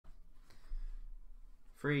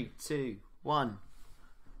Three, two, one.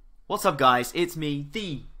 What's up, guys? It's me,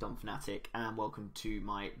 the Dom Fanatic, and welcome to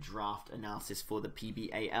my draft analysis for the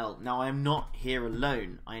PBAL. Now, I am not here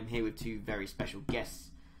alone. I am here with two very special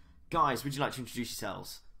guests. Guys, would you like to introduce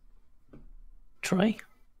yourselves? Troy?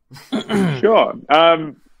 Sure.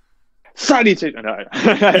 Slightly too... No. Do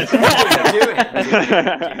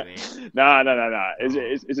it. No.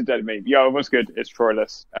 It's a dead meme. Yo, what's good? It's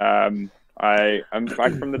Troyless. I am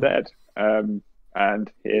back from the dead.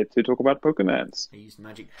 And here to talk about Pokemons. I used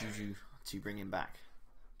magic juju to bring him back.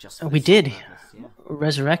 We did. Yeah.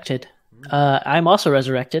 Resurrected. I'm also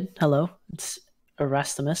resurrected. Hello. It's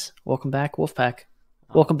Erastimus. Welcome back, Wolfpack.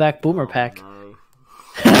 Welcome back, Boomer Pack. No.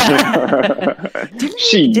 Didn't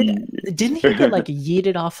he get like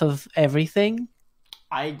yeeted off of everything?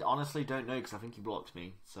 I honestly don't know because I think he blocked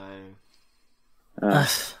me. So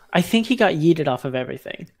I think he got yeeted off of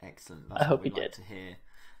everything. excellent. I hope what we he like did. to hear.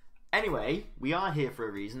 Anyway, we are here for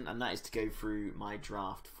a reason, and that is to go through my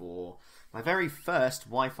draft for my very first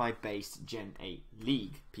Wi-Fi based Gen 8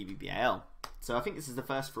 League, PBAL. So I think this is the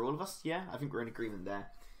first for all of us. Yeah, I think we're in agreement there.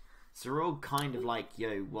 So we're all kind of like,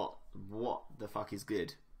 yo, what the fuck is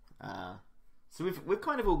good? So we've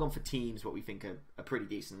kind of all gone for teams what we think are pretty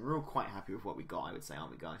decent. We're all quite happy with what we got, I would say,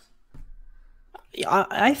 aren't we, guys?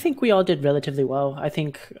 I think we all did relatively well. I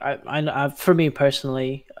think, for me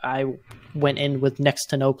personally, I went in with next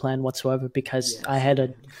to no plan whatsoever because Yes. I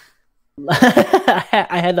had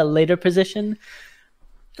I had a later position,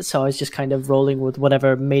 so I was just kind of rolling with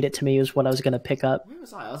whatever made it to me was what I was going to pick up. Where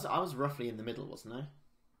was I? I was roughly in the middle, wasn't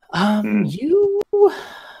I? You, where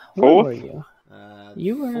Fourth? were you?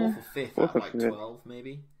 You were- fourth or fifth out of Fourth or like fifth. 12,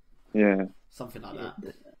 maybe. Yeah. Something like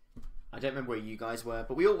that. I don't remember where you guys were,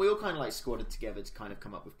 but we all kind of like squatted together to kind of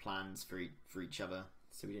come up with plans for each other,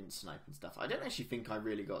 so we didn't snipe and stuff. I don't actually think I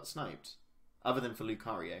really got sniped, other than for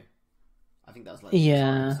Lucario. I think that was like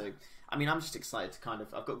Yeah. So I mean, I'm just excited to kind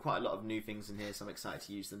of. I've got quite a lot of new things in here, so I'm excited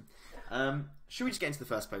to use them. Should we just get into the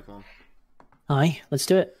first Pokemon? Aye, let's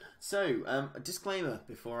do it. So, a disclaimer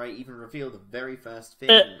before I even reveal the very first thing.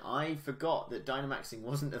 I forgot that Dynamaxing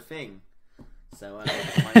wasn't a thing. So,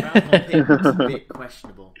 my round one pick was a bit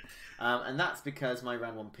questionable. And that's because my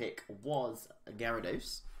round one pick was a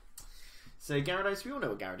Gyarados. So, Gyarados, we all know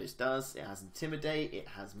what Gyarados does. It has Intimidate, it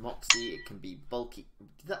has Moxie, it can be bulky.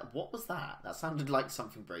 What was that? That sounded like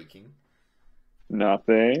something breaking.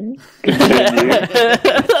 Nothing. Continue.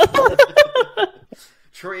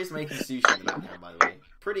 Troy is making sushi in the background, by the way.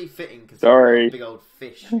 Pretty fitting because Sorry. big old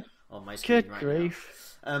fish on my screen Good right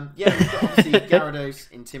grief. now. Yeah, we've got obviously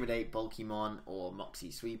Gyarados, Intimidate, Bulkymon, or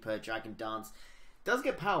Moxie Sweeper, Dragon Dance. It does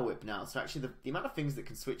get Power Whip now, so actually the amount of things that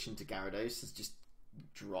can switch into Gyarados has just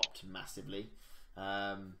dropped massively.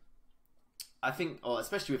 I think,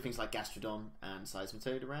 especially with things like Gastrodon and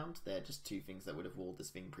Seismitoad around, they're just two things that would have walled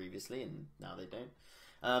this thing previously, and now they don't.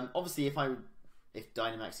 Obviously, if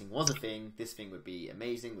Dynamaxing was a thing, this thing would be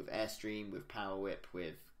amazing with Airstream, with Power Whip,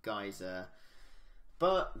 with Geyser.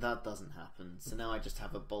 But that doesn't happen. So now I just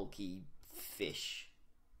have a bulky fish.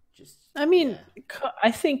 I mean,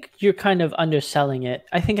 I think you're kind of underselling it.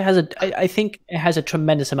 I think it has a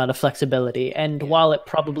tremendous amount of flexibility, and while it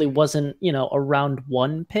probably wasn't, a round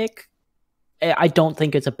one pick, I don't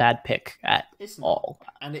think it's a bad pick at all.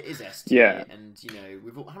 And it is S tier. Yeah. And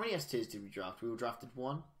how many S tiers did we draft? We all drafted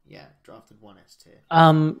one. Yeah, drafted one S tier.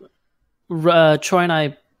 Troy and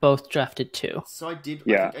I both drafted 2. So I did.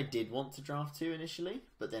 Yeah. I think I did want to draft 2 initially,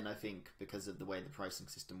 but then I think because of the way the pricing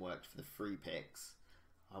system worked for the free picks,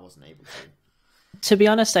 I wasn't able to. To be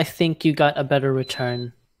honest, I think you got a better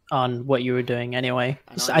return on what you were doing anyway.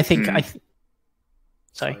 And So I think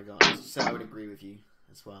Sorry. guys. So I would agree with you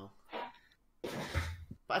as well. But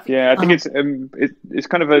I think, Yeah, I think it's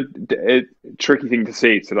kind of a tricky thing to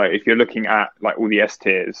see. So, like, if you're looking at like all the S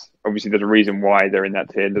tiers, obviously there's a reason why they're in that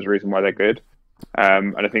tier. There's a reason why they're good.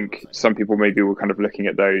 And I think some people maybe were kind of looking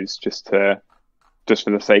at those just for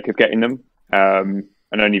the sake of getting them. And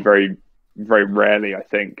only very, very rarely, I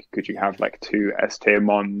think, could you have like 2 S tier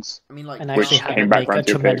mons. I mean, like, And Which actually have came it back make round a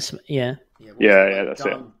to your tremendous Yeah, that's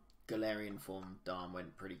it. Galarian form Darm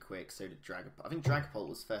went pretty quick. So did Dragapult. I think Dragapult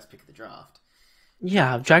was first pick of the draft.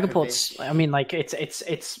 Yeah, Dragapult's. I mean, like it's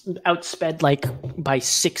outsped like by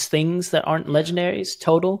 6 things that aren't legendaries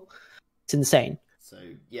total. It's insane. So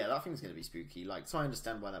yeah, that thing's going to be spooky. Like, so I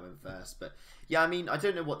understand why that went first, but yeah, I mean, I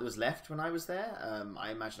don't know what there was left when I was there.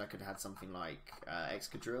 I imagine I could have had something like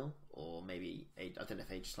Excadrill, or maybe I don't know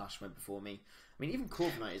if Age Slash went before me. I mean, even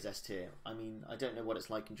Corviknight is S tier. I mean, I don't know what it's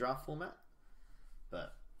like in draft format,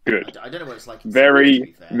 but Good. I don't know what it's like in Very, Series, to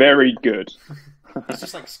be fair. very good. It's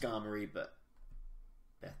just like Skarmory, but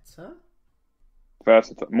better.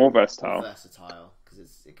 More versatile. Versatile, because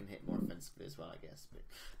it can hit more offensively as well, I guess. But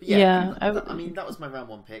yeah, I mean, that was my round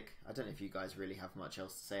 1 pick. I don't know if you guys really have much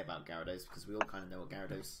else to say about Gyarados, because we all kind of know what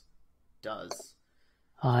Gyarados does.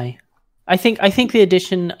 I think the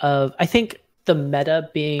addition of the meta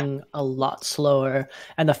being a lot slower,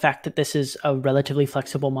 and the fact that this is a relatively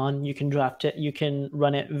flexible mon, you can draft it, you can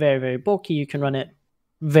run it very, very bulky, you can run it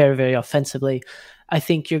very, very offensively. I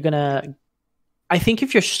think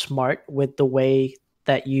if you're smart with the way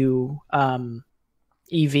that you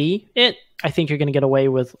EV it, I think you're going to get away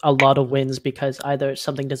with a lot of wins, because either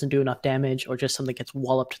something doesn't do enough damage or just something gets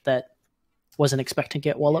walloped that wasn't expecting to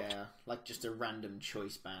get walloped. Yeah, like just a random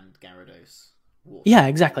choice band Gyarados. Yeah,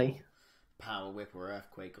 exactly. Power Whip or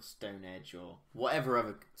Earthquake or Stone Edge or whatever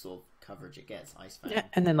other sort of coverage it gets, Ice Fang. Yeah,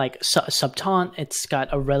 and then like Subtaunt, it's got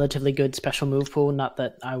a relatively good special move pool. Not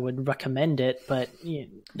that I would recommend it, but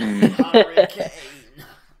Hurricane.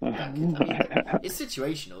 It's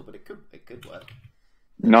situational, but it could work.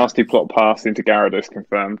 Nasty plot pass into Gyarados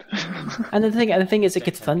confirmed. And the thing is, it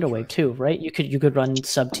gets Thunder Wave too, right? You could run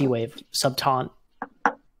Sub T Wave, Sub Taunt.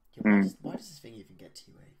 Why does this thing even get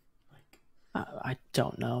T Wave? I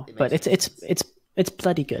don't know, but it's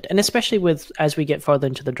bloody good, and especially with as we get farther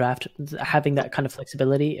into the draft, having that kind of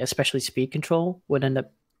flexibility, especially speed control, would end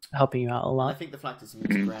up helping you out a lot. I think the fact it's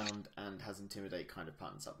immune to ground and has Intimidate kind of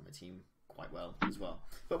partners up in the team quite well as well.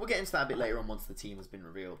 But we'll get into that a bit later on once the team has been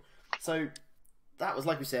revealed. So that was,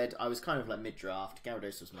 like we said, I was kind of like mid-draft.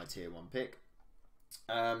 Gyarados was my tier 1 pick.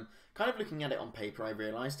 Kind of looking at it on paper, I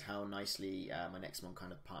realised how nicely my next one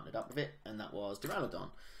kind of partnered up with it, and that was Duraludon.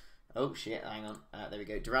 Oh shit, hang on. There we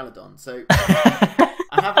go, Duraludon. So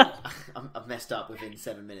I've messed up within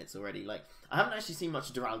 7 minutes already. Like, I haven't actually seen much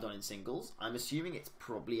of Duraludon in singles. I'm assuming it's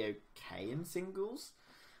probably okay in singles.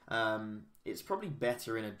 It's probably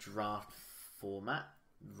better in a draft format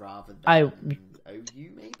rather than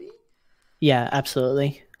OU, maybe? Yeah,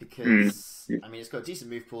 absolutely. Because, I mean, it's got a decent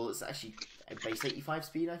move pool. It's actually a base 85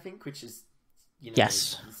 speed, I think, which is,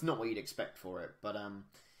 yes, it's not what you'd expect for it. But,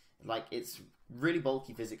 like, it's really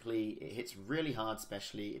bulky physically. It hits really hard,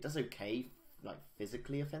 especially. It does okay, like,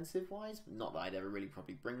 physically offensive-wise. Not that I'd ever really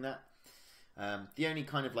probably bring that. The only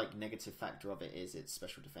kind of, like, negative factor of it is its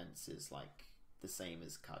special defense is, like, the same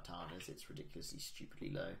as Kartana's. It's ridiculously, stupidly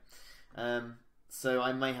low. So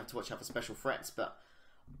I may have to watch out for special threats, but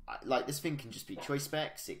like, this thing can just be choice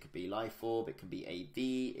specs. It could be Life Orb. It can be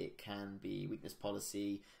AV. It can be Weakness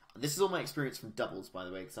Policy. This is all my experience from doubles, by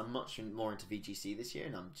the way, because I'm much more into VGC this year,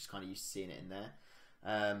 and I'm just kind of used to seeing it in there.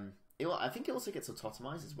 I think it also gets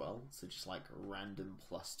Autotomized as well, so just like random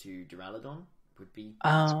 +2 Duraludon would be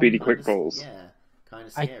Speedy Quick Balls. Yeah, kind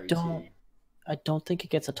of scary too. I don't think it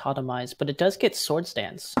gets Autotomized, but it does get Swords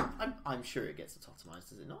Dance. I'm sure it gets Autotomized,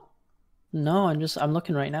 does it not? No, I'm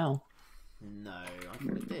looking right now. No, I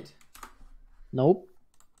thought it did. Nope.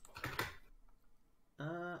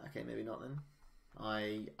 Okay, maybe not then.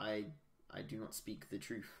 I do not speak the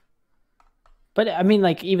truth. But I mean,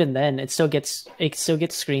 like, even then, it still gets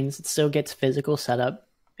screens. It still gets physical setup.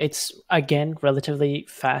 It's, again, relatively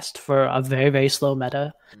fast for a very, very slow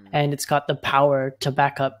meta, and it's got the power to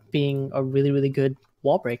back up being a really, really good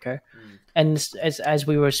wall breaker. And as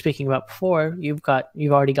we were speaking about before, you've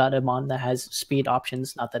already got a mon that has speed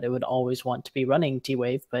options. Not that it would always want to be running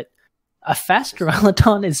T-Wave, but a fast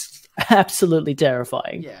Duraludon is absolutely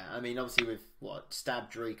terrifying. Yeah, I mean, obviously with Stab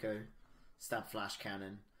Draco, Stab Flash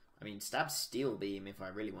Cannon. I mean, Stab Steel Beam if I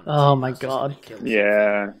really want to. Oh my god.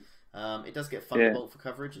 Yeah. It does get Thunderbolt for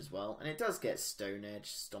coverage as well, and it does get Stone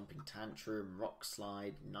Edge, Stomping Tantrum, Rock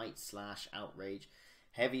Slide, Night Slash, Outrage,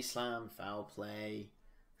 Heavy Slam, Foul Play.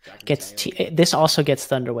 This also gets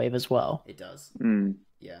Thunder Wave as well. It does.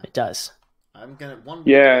 Yeah, it does. I'm gonna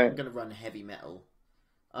run Heavy Metal.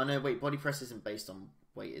 Oh no, wait, Body Press isn't based on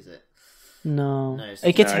weight, is it? No,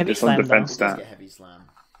 it gets Heavy Slam. It does get Heavy Slam.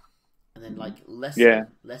 And then, like, lesser.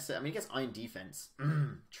 I mean, it gets Iron Defense.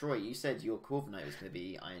 Troy, you said your Corviknight was going to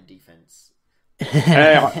be Iron Defense.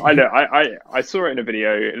 I saw it in a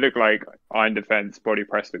video. It looked like Iron Defense, Body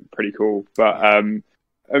Press looked pretty cool. But,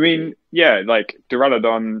 I mean, yeah, like,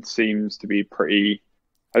 Duraludon seems to be pretty...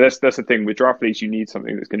 That's the thing. With draft leagues, you need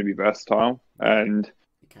something that's going to be versatile. And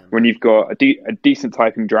when you've got a decent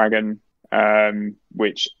typing dragon,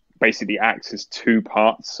 which basically acts as 2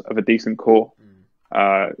 parts of a decent core,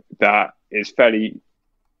 that is fairly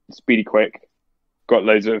speedy, quick, got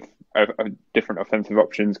loads of different offensive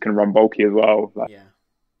options, can run bulky as well. Like,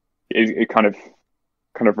 it kind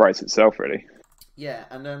of writes itself, really. Yeah,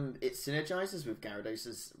 and it synergizes with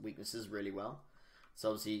Gyarados' weaknesses really well. So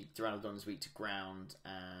obviously Duraludon is weak to ground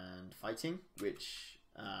and fighting, which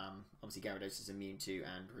obviously Gyarados is immune to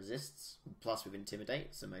and resists. Plus with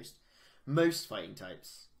Intimidate, so most fighting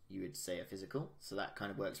types you would say are physical, so that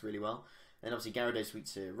kind of works really well. Then obviously Gyarados weak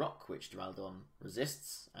to Rock, which Duraludon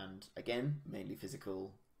resists, and again, mainly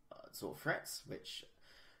physical sort of threats, which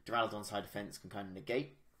Duraludon's high defense can kind of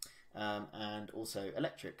negate. And also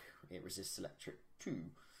Electric, it resists Electric too.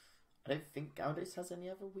 I don't think Gyarados has any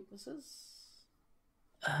other weaknesses.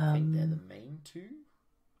 I think they're the main two.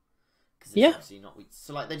 Because it's obviously not weak.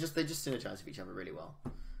 So like they just synergize with each other really well.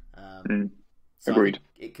 So Agreed.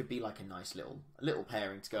 It could be like a nice little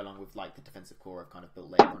pairing to go along with like the defensive core I've kind of built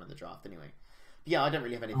later on in the draft anyway. But yeah, I don't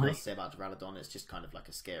really have anything else to say about Duraludon. It's just kind of like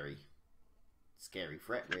a scary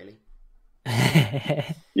threat, really.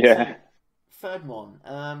 Yeah. Third Mon.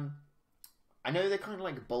 I know they're kind of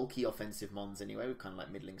like bulky offensive Mons anyway, with kind of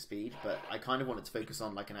like middling speed, but I kind of wanted to focus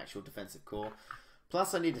on like an actual defensive core.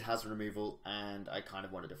 Plus I needed hazard removal, and I kind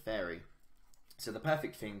of wanted a fairy. So the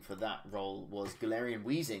perfect thing for that role was Galarian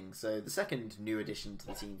Weezing, so the second new addition to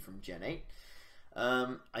the team from Gen 8.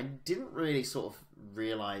 I didn't really sort of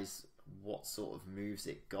realise what sort of moves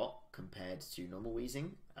it got compared to normal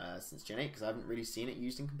Weezing since Gen 8, because I haven't really seen it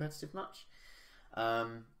used in competitive much.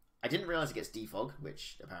 I didn't realise it gets Defog,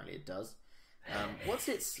 which apparently it does. What's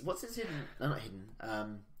its hidden? No, not hidden.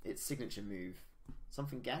 Its signature move,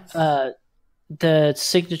 something gas. The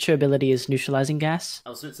signature ability is neutralizing gas.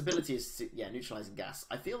 Oh, so its ability is neutralizing gas.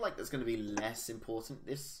 I feel like that's going to be less important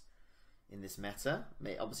in this meta.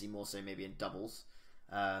 Obviously, more so maybe in doubles.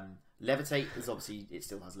 Levitate is obviously it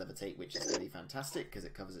still has Levitate, which is really fantastic because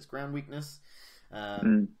it covers its ground weakness. I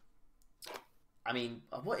mean,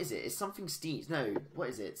 what is it? It's something Steam. No, what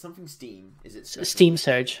is it? Something Steam. Is it special? Steam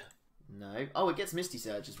Surge? No. Oh, it gets Misty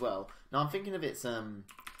Surge as well. No, I'm thinking of its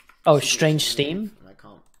Strange Steam. I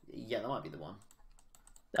can't. Yeah, that might be the one.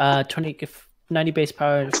 90 base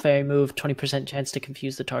power fairy move, 20% chance to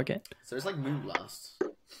confuse the target. So it's like Moonblast.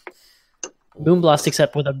 Moonblast,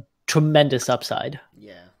 except with a tremendous upside.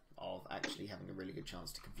 Yeah, of actually having a really good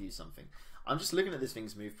chance to confuse something. I'm just looking at this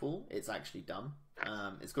thing's move pool. It's actually dumb.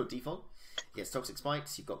 It's got default. It gets Toxic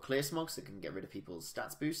Spikes. You've got Clear Smog, so it can get rid of people's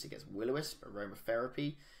stats boost. It gets Will-O-Wisp,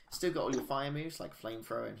 Aromatherapy. Still got all your fire moves like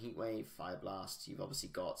Flamethrower and Heat Wave, Fire Blast. You've obviously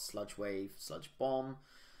got Sludge Wave, Sludge Bomb,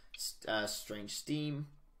 Strange Steam.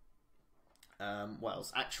 What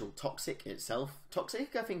else? Actual Toxic itself.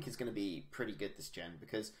 Toxic, I think, is going to be pretty good this gen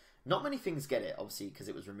because not many things get it, obviously, because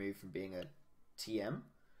it was removed from being a TM.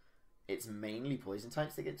 It's mainly poison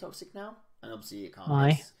types that get Toxic now, and obviously it can't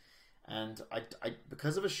miss. And I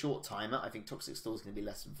because of a short timer, I think Toxic Storm is going to be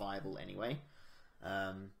less viable anyway.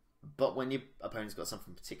 But when your opponent's got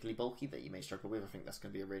something particularly bulky that you may struggle with, I think that's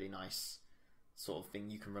going to be a really nice sort of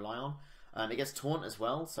thing you can rely on. It gets Taunt as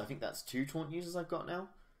well, so I think that's 2 Taunt users I've got now.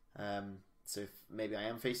 So if maybe I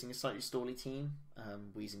am facing a slightly stally team,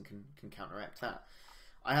 Weezing can counteract that.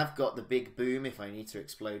 I have got the big boom if I need to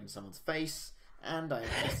explode in someone's face, and I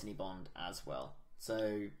have Destiny Bond as well.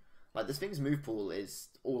 So like this thing's move pool is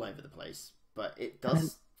all over the place, but it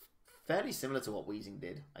does fairly similar to what Weezing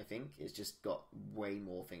did, I think. It's just got way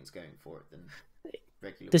more things going for it than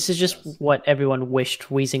regular This Weezing is just does. what everyone wished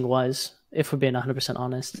Weezing was, if we're being 100%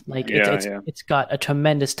 honest. Like it's got a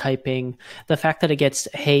tremendous typing. The fact that it gets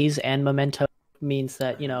Haze and Memento means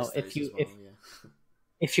that, you know,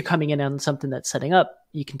 if you're coming in on something that's setting up,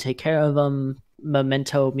 you can take care of them.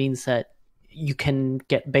 Memento means that you can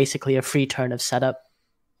get basically a free turn of setup.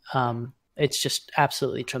 It's just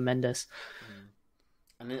absolutely tremendous.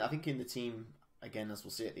 And I think in the team, again, as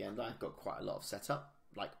we'll see at the end, I've got quite a lot of setup,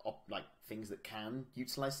 like things that can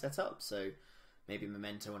utilize setup. So maybe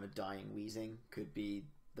Memento on a dying Weezing could be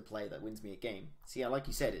the play that wins me a game. So yeah, like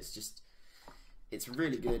you said, it's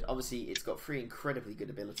really good. Obviously, it's got 3 incredibly good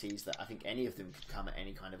abilities that I think any of them could come at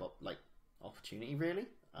any kind of opportunity, really.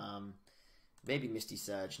 Maybe Misty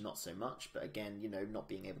Surge, not so much, but again, you know, not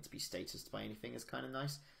being able to be statused by anything is kind of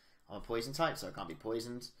nice. I'm a poison type, so I can't be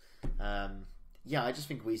poisoned. Yeah, I just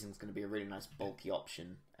think Weezing's going to be a really nice bulky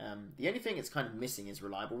option. The only thing it's kind of missing is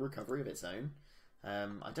reliable recovery of its own.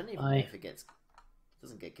 I don't even know if it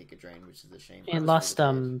doesn't get Giga Drain, which is a shame. It lost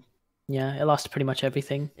it lost pretty much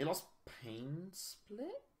everything. It lost Pain Split?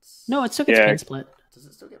 No, it still gets Pain Split. Does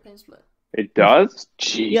it still get Pain Split? It does?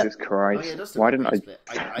 Jesus Christ. Oh yeah, it does still Why get didn't Pain Split.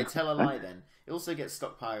 I tell a lie then. It also gets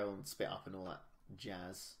Stockpile and Spit Up and all that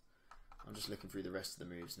jazz. I'm just looking through the rest of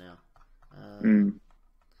the moves now.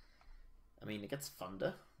 I mean, it gets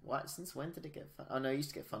Thunder. What? Since when did it get Thunder? Oh no, it used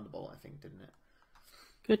to get Thunderbolt, I think, didn't it?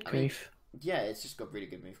 Good grief. Yeah, it's just got really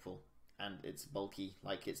good move pool. And it's bulky.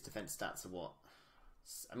 Like, its defense stats are what?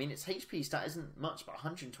 I mean, its HP stat isn't much, but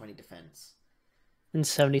 120 defense. And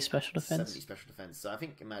 70 special defense. 70 special defense. So I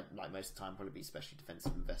think it might, like most of the time, probably be specially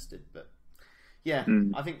defensive invested. But yeah,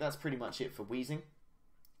 I think that's pretty much it for Weezing.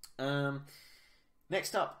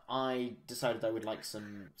 Next up, I decided I would like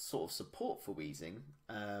some sort of support for Wheezing,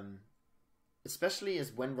 especially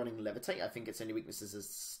as when running Levitate. I think its only weaknesses are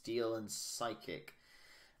Steel and Psychic,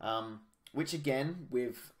 which again,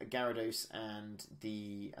 with Gyarados and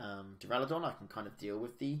the Duraludon, I can kind of deal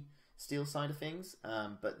with the Steel side of things,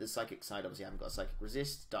 but the Psychic side, obviously I haven't got a Psychic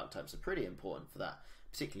Resist. Dark types are pretty important for that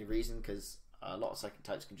particular reason, because a lot of Psychic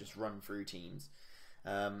types can just run through teams.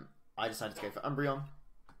 I decided to go for Umbreon,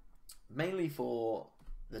 mainly for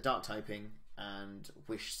the Dark typing and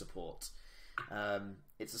Wish support.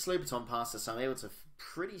 It's a slow baton passer, so I'm able to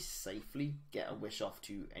pretty safely get a Wish off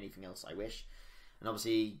to anything else I wish. And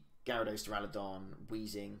obviously, Gyarados, Duraludon,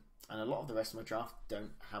 Wheezing, and a lot of the rest of my draft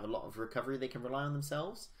don't have a lot of recovery they can rely on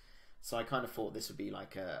themselves. So I kind of thought this would be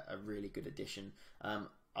like a really good addition.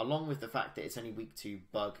 Along with the fact that it's only weak to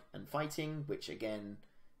Bug and Fighting, which again...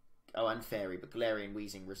 Oh, and Fairy, but Galarian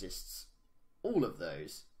Wheezing resists all of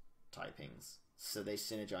those typings. So they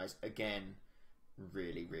synergize, again,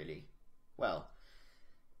 really, really well.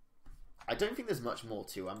 I don't think there's much more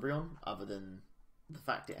to Umbreon, other than the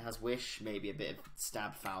fact it has Wish, maybe a bit of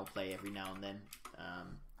stab foul play every now and then,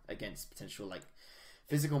 against potential like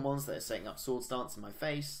physical mons that are setting up Sword Stance in my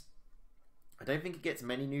face. I don't think it gets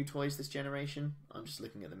many new toys this generation. I'm just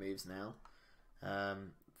looking at the moves now.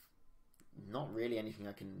 Not really anything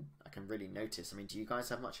I can really notice. I mean, do you guys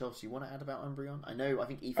have much else you want to add about Umbreon? I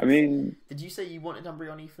think Ethan... I mean... Did you say you wanted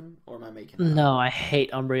Umbreon, Ethan? Or am I making that No, up? I hate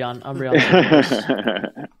Umbreon.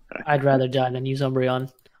 Umbreon. I'd rather die than use Umbreon.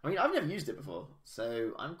 I mean, I've never used it before,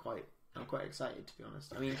 so I'm quite excited, to be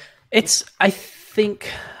honest. I mean... I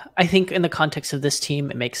think in the context of this team,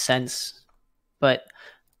 it makes sense. But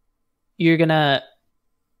you're gonna...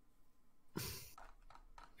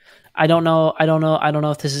 I don't know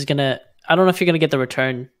if this is gonna... I don't know if you're going to get the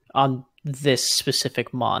return on this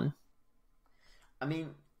specific Mon. I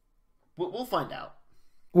mean, we'll find out.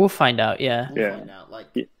 We'll find out, yeah. We'll find out.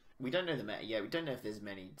 Like, we don't know the meta yet. We don't know if there's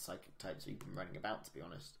many Psychic types we've been running about, to be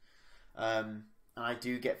honest. And I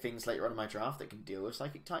do get things later on in my draft that can deal with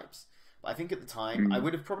Psychic types. But I think at the time, I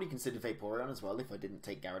would have probably considered Vaporeon as well if I didn't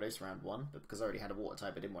take Gyarados round 1. But because I already had a Water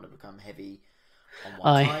type, I didn't want to become heavy on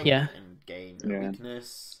one type and gain a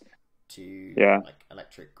weakness to like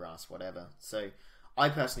Electric, Grass, whatever. So I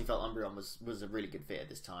personally felt Umbreon was a really good fit at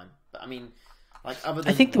this time. But I mean, like other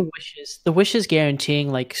than... I think the wishes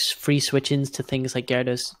guaranteeing like free switch-ins to things like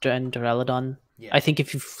Gyarados and Duraludon. Yeah. I think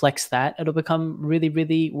if you flex that, it'll become really,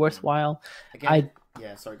 really worthwhile. Again,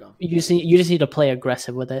 sorry, go on. You just need to play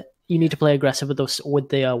aggressive with it. You need to play aggressive with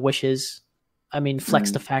the wishes. I mean,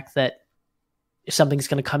 flex the fact that something's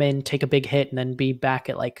going to come in, take a big hit, and then be back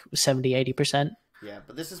at like 70-80%. Yeah,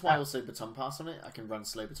 but this is why I also Baton Pass on it. I can run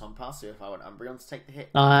slow Baton Pass, so if I want Umbreon to take the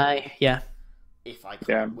hit... If I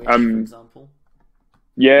can't Wish, for example.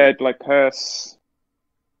 Yeah, like Curse...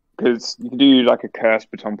 Because you can do like a Curse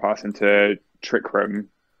Baton Pass into Trick Room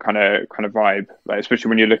kind of vibe, like especially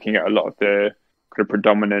when you're looking at a lot of the kind of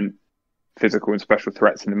predominant physical and special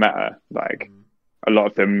threats in the meta. Like a lot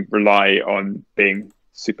of them rely on being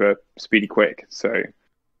super speedy quick, so...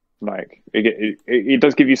 Like it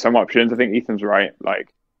does give you some options. I think Ethan's right.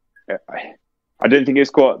 Like I don't think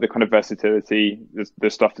it's got the kind of versatility,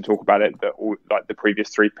 the stuff to talk about it that all like the previous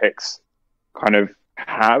 3 picks kind of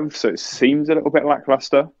have. So it seems a little bit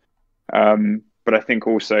lackluster. But I think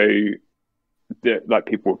also that like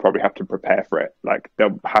people would probably have to prepare for it. Like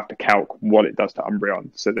they'll have to calc what it does to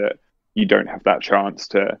Umbreon so that you don't have that chance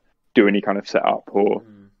to do any kind of setup or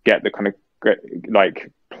get the kind of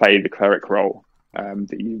like play the cleric role.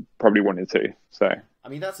 That you probably wanted to. So I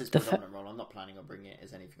mean, that's its predominant role. I'm not planning on bringing it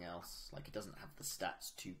as anything else. Like, it doesn't have the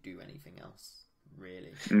stats to do anything else,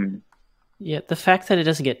 really. Yeah, the fact that it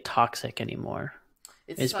doesn't get toxic anymore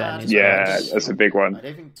is bad news. Yeah, that's a big one. I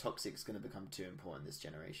don't think Toxic's going to become too important this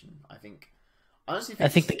generation. I think, honestly, I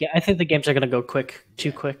think the games are going to go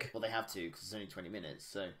too quick. Well, they have to because it's only 20 minutes.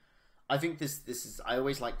 So I think this is. I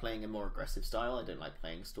always like playing a more aggressive style. I don't like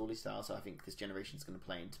playing a stally style. So I think this generation is going to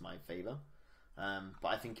play into my favor. But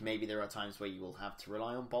I think maybe there are times where you will have to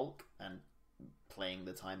rely on bulk and playing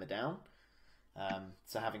the timer down.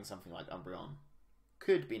 So having something like Umbreon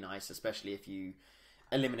could be nice, especially if you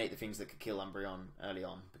eliminate the things that could kill Umbreon early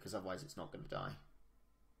on, because otherwise it's not going to die.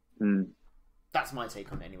 That's my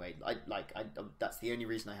take on it anyway. That's the only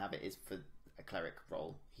reason I have it is for a cleric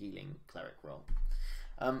role, healing cleric role.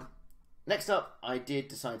 Next up, I did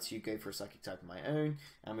decide to go for a psychic type of my own,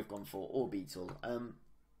 and we've gone for Orbeetle.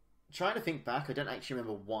 Trying to think back, I don't actually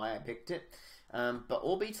remember why I picked it, but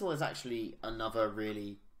Orbeetle is actually another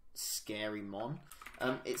really scary mon.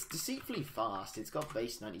 It's deceitfully fast, it's got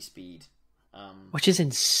base 90 speed, Which is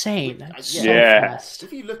insane. So Yeah. fast.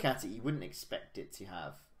 If you look at it, you wouldn't expect it to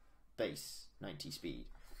have base 90 speed.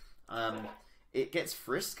 It gets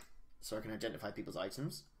frisk, so I can identify people's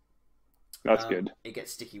items. That's good. It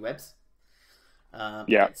gets sticky webs. It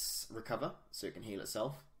Yeah. gets recover, so it can heal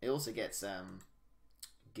itself. It also gets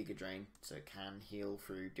Giga Drain, so it can heal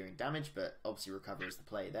through doing damage, but obviously recover is the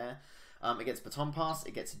play there. It gets Baton Pass,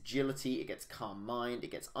 it gets Agility, it gets Calm Mind,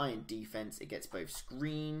 it gets Iron Defense, it gets both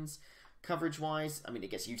screens. Coverage-wise, I mean,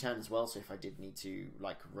 it gets U-turn as well, so if I did need to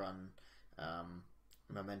like run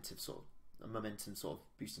momentum sort of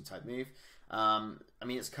boosting type move. I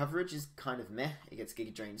mean, its coverage is kind of meh. It gets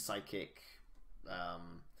Giga Drain, Psychic,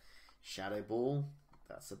 Shadow Ball.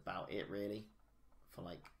 That's about it really for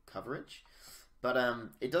like coverage. But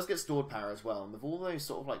it does get stored power as well, and with all those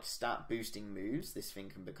sort of like stat boosting moves, this thing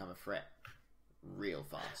can become a threat real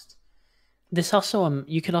fast. This also,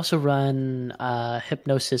 you can also run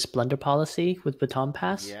Hypnosis Blunder Policy with Baton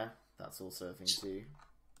Pass. Yeah, that's also a thing too.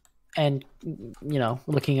 And, you know,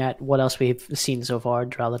 looking at what else we've seen so far,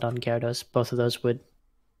 Duraludon, Gyarados, both of those would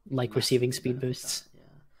like receiving speed boosts. Yeah.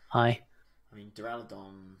 High. I mean,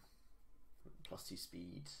 Duraludon +2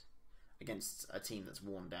 speed against a team that's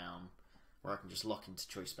worn down, where I can just lock into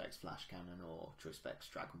Choice Specs Flash Cannon or Choice Specs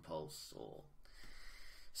Dragon Pulse or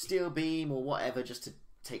Steel Beam or whatever, just to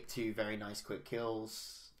take 2 very nice quick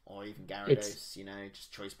kills, or even Gyarados, you know,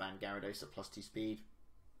 just Choice Band Gyarados at +2 speed.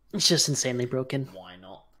 It's just insanely broken. Why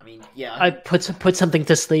not? I mean, yeah. I put something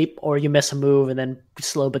to sleep, or you miss a move and then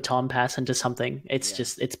slow Baton Pass into something. It's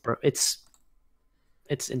just it's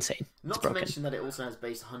insane. Not to mention that it also has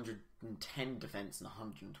base 110 defense and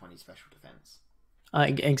 120 special defense.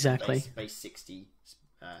 Exactly. Base 60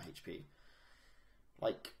 HP.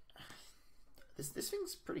 Like, this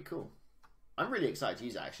thing's pretty cool. I'm really excited to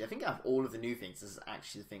use it, actually. I think out of all of the new things, this is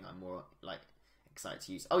actually the thing I'm more like excited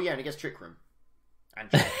to use. Oh yeah, and it gets Trick Room. And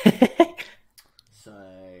so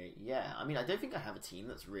yeah, I mean, I don't think I have a team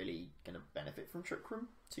that's really going to benefit from Trick Room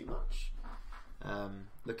too much.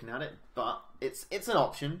 Looking at it, but it's an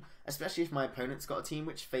option, especially if my opponent's got a team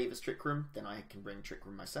which favors Trick Room. Then I can bring Trick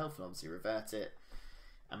Room myself and obviously revert it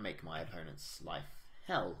and make my opponent's life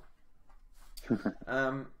hell.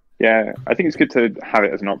 Yeah, I think it's good to have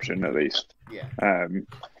it as an option at least. Yeah.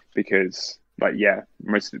 Because like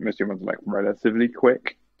most of your ones are like relatively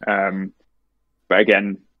quick. But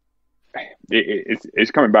again,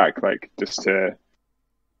 it's coming back like just to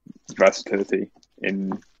versatility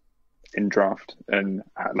in draft, and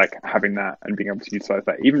like having that and being able to utilize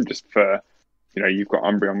that, even just for, you know, you've got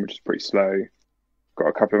Umbreon, which is pretty slow, got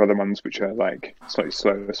a couple of other ones which are like slightly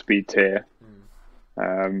slower speed tier,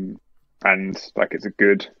 and like it's a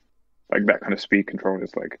good, like that kind of speed control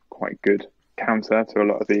is like quite good counter to a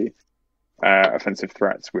lot of the offensive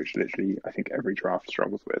threats, which literally I think every draft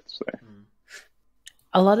struggles with. So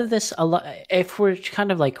a lot of this, if we're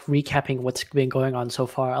kind of like recapping what's been going on so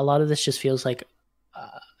far, a lot of this just feels like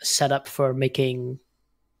set up for making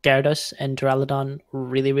Gyarados and Duraludon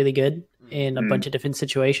really, really good in a bunch of different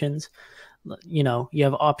situations. You know, you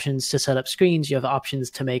have options to set up screens, you have options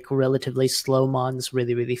to make relatively slow mons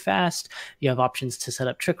really, really fast, you have options to set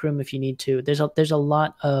up Trick Room if you need to. There's a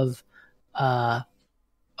lot of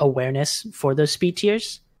awareness for those speed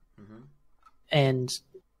tiers, and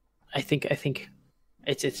I think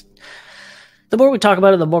it's the more we talk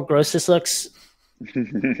about it, the more gross this looks.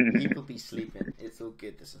 People be sleeping. It's all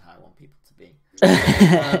good. This is how I want people to be.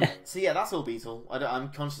 So yeah, that's all Beetle. I'm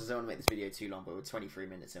conscious I don't want to make this video too long, but we're 23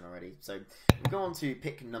 minutes in already. So we'll go on to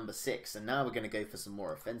pick number 6, and now we're going to go for some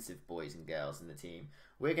more offensive boys and girls in the team.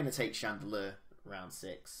 We're going to take Chandelure round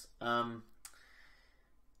 6.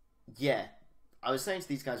 Yeah, I was saying to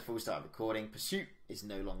these guys before we started recording, Pursuit is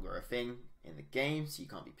no longer a thing in the game, so you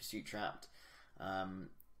can't be Pursuit trapped.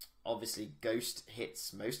 Obviously, Ghost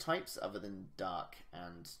hits most types other than Dark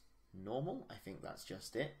and Normal. I think that's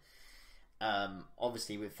just it.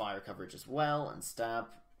 Obviously, with fire coverage as well, and Stab,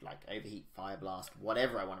 like Overheat, Fire Blast,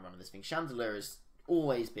 whatever I want to run on this thing. Chandelure has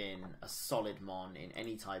always been a solid mon in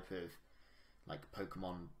any type of like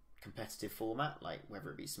Pokemon competitive format, like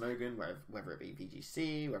whether it be Smogon, whether it be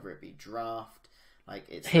VGC, whether it be Draft. Like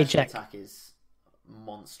its special attack is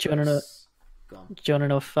monstrous. Do you want to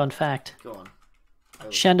know a fun fact? Go on.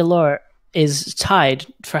 Chandelure is tied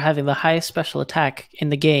for having the highest special attack in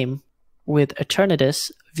the game with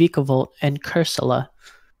Eternatus, Vikavolt, and Cursula.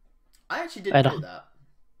 I actually didn't know that.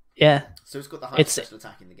 Yeah. So it's got the highest special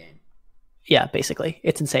attack in the game. Yeah, basically.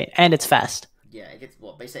 It's insane. And it's fast. Yeah, it gets,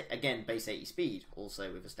 base 80 speed,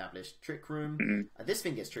 also with established Trick Room. This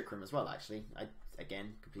thing gets Trick Room as well, actually.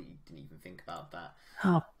 again, completely didn't even think about that.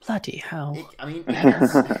 Oh, bloody hell.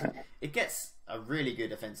 It gets a really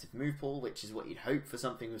good offensive move pool, which is what you'd hope for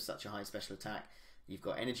something with such a high special attack. You've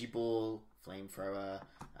got Energy Ball, Flamethrower.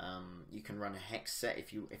 You can run a Hex set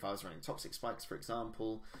if I was running Toxic Spikes, for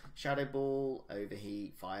example. Shadow Ball,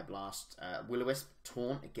 Overheat, Fire Blast, Will-O-Wisp,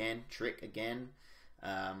 Taunt again, Trick again.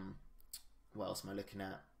 What else am I looking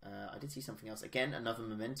at? I did see something else. Again, another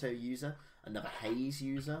Memento user, another Haze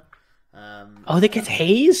user. They get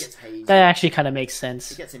Haze? It gets Haze. That actually kind of makes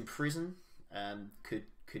sense. It gets Imprison. Could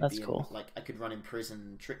That's be cool. Like, I could run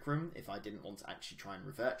Imprison Trick Room if I didn't want to actually try and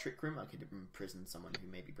revert Trick Room. I could imprison someone who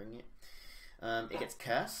may be bringing it. It gets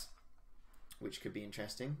Curse, which could be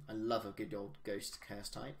interesting. I love a good old Ghost Curse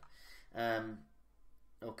type.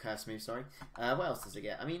 Or Curse move, sorry. What else does it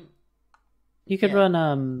get? I mean, you could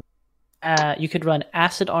run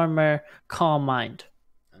Acid Armor, Calm Mind.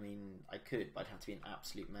 I mean, I could, but I'd have to be an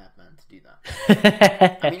absolute madman to do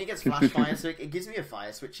that. I mean, it gets Flash Fire, so it gives me a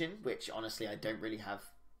Fire Switch in, which honestly I don't really have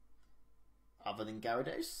other than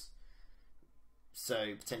Gyarados.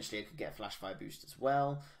 So potentially I could get a Flash Fire boost as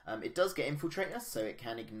well. It does get Infiltrator, so it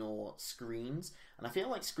can ignore screens. And I feel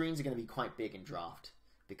like screens are going to be quite big in Draft,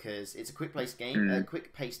 because it's a quick-paced game, a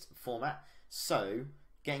quick-paced format. So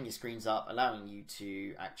getting your screens up, allowing you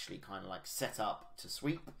to actually kind of like set up to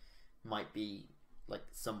sweep might be like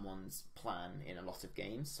someone's plan in a lot of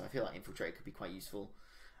games. So I feel like Infiltrate could be quite useful.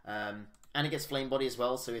 And it gets Flame Body as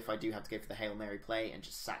well, so if I do have to go for the Hail Mary play and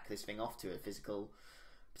just sack this thing off to a physical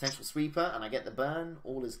potential sweeper and I get the burn,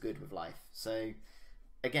 all is good with life. So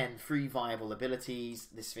again, 3 viable abilities.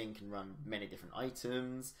 This thing can run many different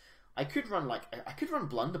items. I could run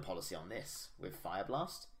Blunder Policy on this with Fire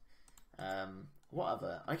Blast. What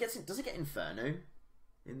other? Does it get Inferno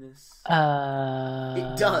in this?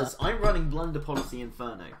 It does. I'm running Blunder Policy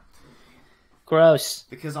Inferno. Gross.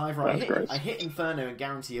 Because I hit Inferno and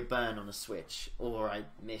guarantee a burn on a switch, or I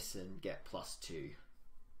miss and get +2.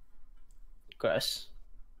 Gross.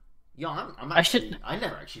 Yeah, I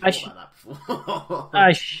never actually thought about that before.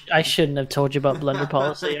 I shouldn't have told you about Blunder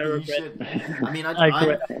Policy. I regret. I mean,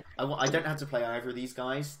 I don't have to play either of these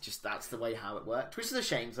guys. Just that's the way how it worked, which is a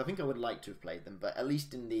shame because I think I would like to have played them, but at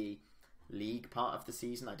least in the league part of the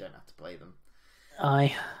season, I don't have to play them.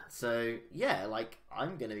 So yeah, like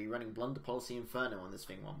I'm going to be running Blunder Policy Inferno on this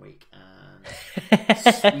thing one week and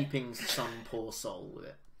sweeping some poor soul with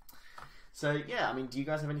it. So yeah, I mean, do you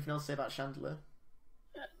guys have anything else to say about Chandelier?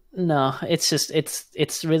 No, it's just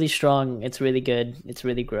it's really strong. It's really good. It's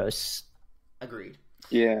really gross. Agreed.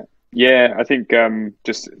 Yeah. I think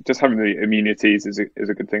just having the immunities is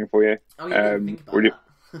a good thing for you. Oh yeah, I didn't think about that.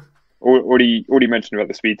 Already mentioned about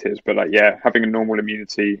the speed tiers, but like having a normal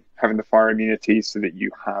immunity, having the fire immunity, so that you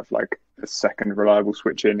have like a second reliable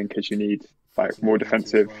switch in case you need like more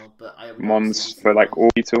defensive mons for like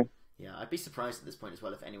orbital. Yeah, I'd be surprised at this point as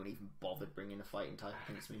well if anyone even bothered bringing a fighting type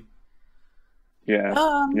against me.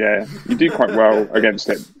 Yeah, you do quite well against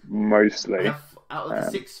it mostly. Out of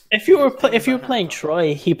the 6, if you were playing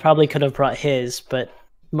Troy, he probably could have brought his, but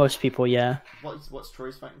most people, yeah. What's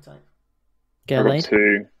Troy's fighting type? Gallade?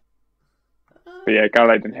 2. But yeah,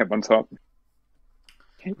 Gallade didn't hit one top.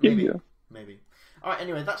 Maybe. All right.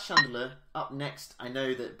 Anyway, that's Chandelier. Up next, I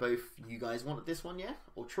know that both you guys wanted this one, yeah,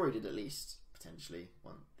 or Troy did at least potentially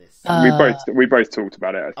want this. We both talked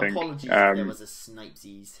about it. I think. Apologies, if there was a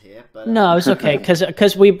snipesies here, but no, it's okay because I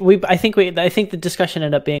think the discussion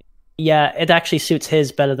ended up being it actually suits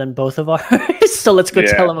his better than both of ours. So let's go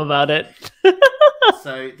tell him about it.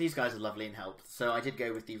 So these guys are lovely and helped. So I did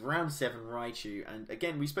go with the round 7 Raichu, and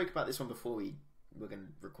again we spoke about this one before we were going to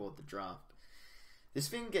record the draft. This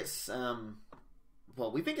thing gets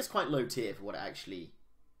we think it's quite low tier for what it actually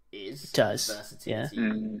is. It does. The versatility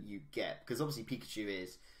you get, because obviously Pikachu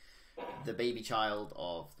is the baby child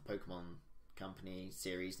of the Pokemon company,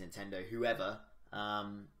 series, Nintendo, whoever.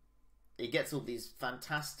 It gets all these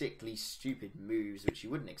fantastically stupid moves which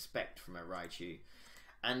you wouldn't expect from a Raichu.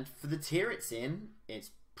 And for the tier it's in,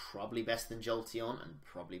 it's probably better than Jolteon and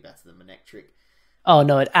probably better than Manectric. Oh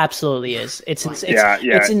no, it absolutely is. It's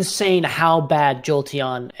insane how bad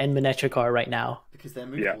Jolteon and Manectric are right now. Because their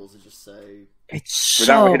move balls are just so...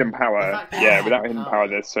 Without hidden power. Without hidden power,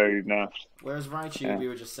 they're so nerfed. Whereas Raichu, we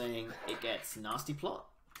were just saying, it gets Nasty Plot.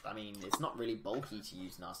 I mean, it's not really bulky to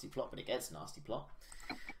use Nasty Plot, but it gets Nasty Plot.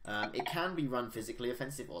 It can be run physically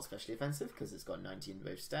offensive or specially offensive because it's got 90 in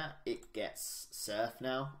both stat. It gets Surf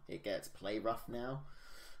now. It gets Play Rough now.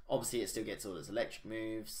 Obviously, it still gets all its electric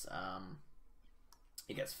moves.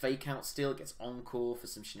 It gets Fake Out still. It gets Encore for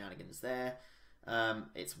some shenanigans there.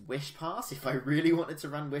 It's Wish Pass if I really wanted to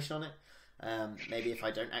run Wish on it. Maybe if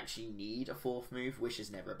I don't actually need a 4th move, Wish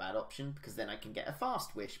is never a bad option, because then I can get a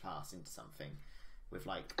fast Wish pass into something with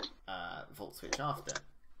like Volt Switch after.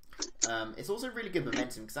 It's also really good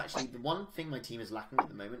momentum, because actually the one thing my team is lacking at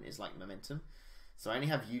the moment is like momentum. So I only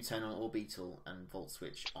have U-turn on Orbeetle and Volt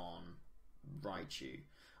Switch on Raichu.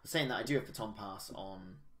 I'm saying that I do have Baton Pass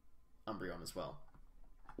on Umbreon as well.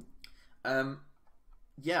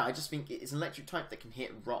 Yeah, I just think it's an electric type that can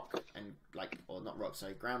hit rock and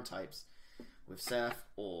ground types with Surf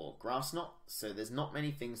or Grass Knot. So there's not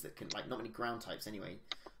many things that can, not many ground types anyway,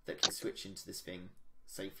 that can switch into this thing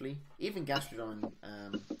safely. Even Gastrodon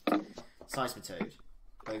and Seismitoad,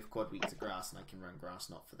 both quad weak to grass, and I can run Grass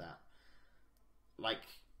Knot for that.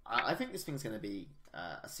 I think this thing's going to be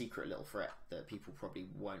a secret little threat that people probably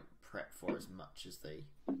won't prep for as much as they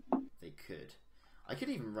could. I could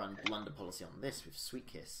even run Blunder Policy on this with Sweet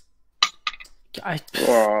Kiss.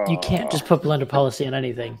 You can't just put Blunder Policy on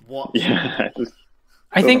anything. Watch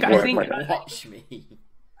I think watch me.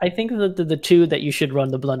 I think the two that you should run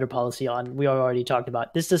the Blunder Policy on, we already talked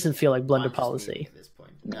about. This doesn't feel like Blunder Policy at this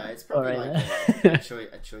point. No, it's probably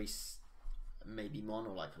a choice, maybe Mon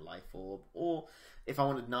or like a Life Orb, or if I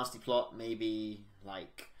wanted Nasty Plot, maybe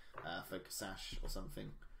like Focus Sash or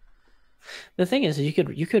something. The thing is, you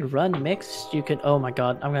could run mixed. You could. Oh my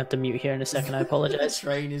god, I'm gonna have to mute here in a second. I apologize. The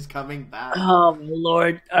train is coming back. Oh my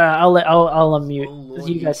lord. I'll unmute. Lord,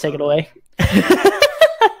 you guys take it away.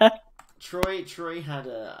 Troy had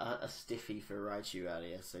a stiffy for Raichu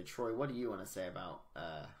earlier. So Troy, what do you want to say about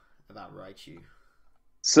Raichu?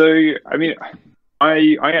 So I mean,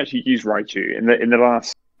 I actually used Raichu in the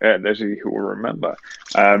last. Those of you who will remember,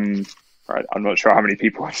 I'm not sure how many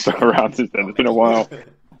people have stuck around since then. It's been a while.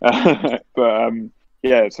 But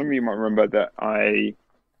yeah, some of you might remember that I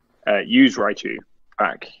used Raichu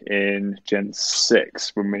back in Gen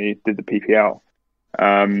 6 when we did the PPL.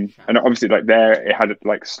 And obviously there it had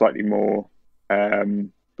slightly more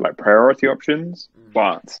priority options,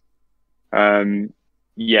 but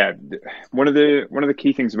yeah, one of the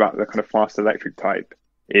key things about the kind of fast electric type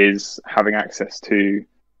is having access to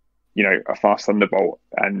a fast Thunderbolt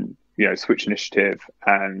and switch initiative,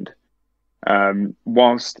 and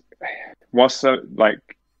whilst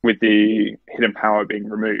with the hidden power being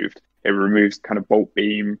removed, it removes kind of Bolt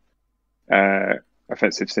Beam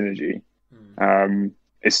offensive synergy.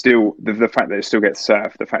 It's still the fact that it still gets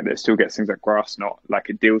Surf, the fact that it still gets things like Grass Knot,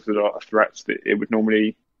 it deals with a lot of threats that it would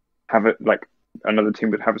normally have another team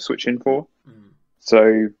would have a switch in for.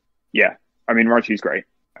 So yeah, I mean Raichu's great.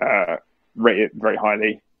 Rate it very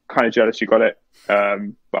highly. Kind of jealous you got it,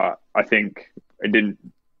 but I think it didn't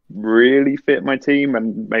really fit my team,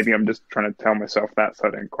 and maybe I'm just trying to tell myself that so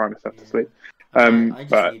I don't cry myself to sleep. I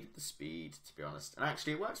just needed the speed, to be honest, and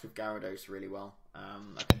actually it works with Gyarados really well.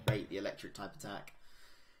 I can bait the electric type attack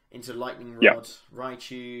into Lightning Rod,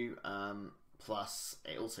 Raichu, plus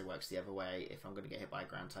it also works the other way. If I'm going to get hit by a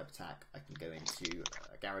ground type attack, I can go into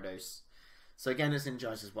Gyarados. So again, it's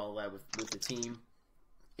energized as well there with the team.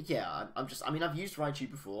 Yeah, I've used Raichu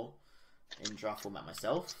before in draft format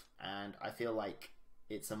myself, and I feel like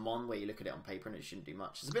it's a Mon where you look at it on paper and it shouldn't do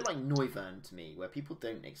much. It's a bit like Noivern to me, where people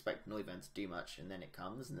don't expect Noivern to do much, and then it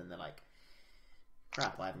comes, and then they're like,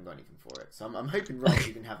 crap, I haven't got anything for it. So I'm hoping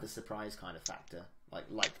Raichu can have the surprise kind of factor, like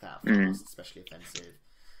that, fast, especially offensive,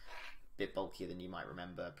 bit bulkier than you might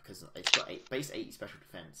remember, because it's got base 80 special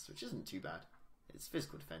defense, which isn't too bad. Its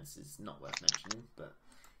physical defense is not worth mentioning, but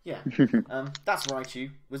yeah. That's Raichu.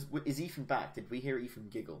 Is Ethan back? Did we hear Ethan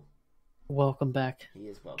giggle? Welcome back. He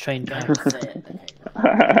is welcome. Train back. Say it.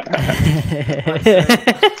 Okay.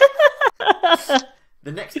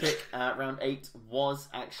 The next pick, round 8, was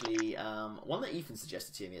actually one that Ethan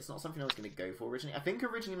suggested to me. It's not something I was going to go for originally. I think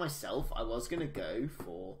originally myself, I was going to go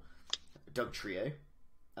for Doug Trio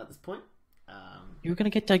at this point. You were going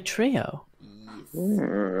to get Doug Trio?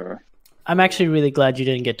 Yes. I'm actually really glad you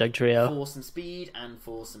didn't get Doug Trio. For some speed and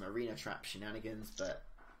for some arena trap shenanigans, but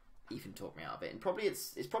Ethan talked me out of it. And probably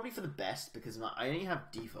it's probably for the best, because I only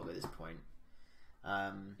have Defog at this point.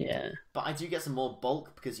 Yeah. But I do get some more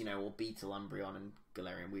bulk, because, Orbeetle, Umbreon, and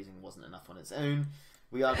Galarian Weezing wasn't enough on its own.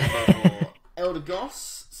 We are going to go for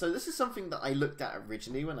Eldegoss. So this is something that I looked at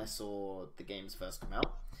originally when I saw the games first come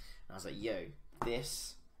out. And I was like, yo,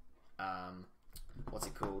 this... what's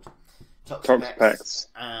it called? Toxapex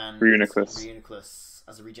and Reuniclus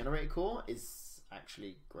as a regenerated core is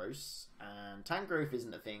actually gross, and Tangrowth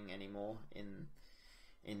isn't a thing anymore in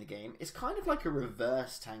the game. It's kind of like a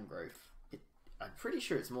reverse Tangrowth. I'm pretty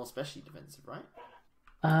sure it's more specially defensive, right?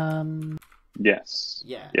 Yes.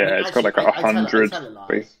 Yeah. Yeah, it's got 100.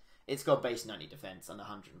 It's got base 90 defense and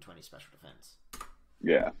 120 special defense.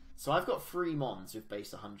 Yeah. So I've got 3 Mons with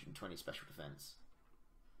base 120 special defense.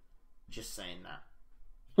 Just saying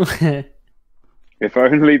that. If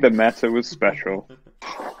only the meta was special.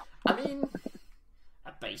 I mean,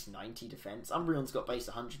 at base 90 defense, Umbreon's got base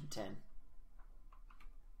 110.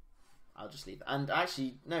 I'll just leave it. And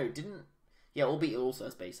actually, no, didn't... Yeah, Albeit also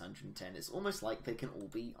has base 110. It's almost like they can all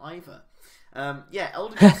be either. Yeah,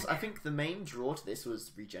 Eldegoss, I think the main draw to this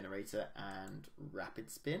was Regenerator and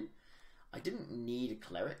Rapid Spin. I didn't need a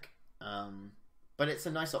Cleric, but it's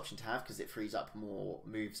a nice option to have because it frees up more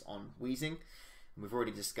moves on Wheezing. And we've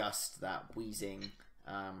already discussed that Wheezing,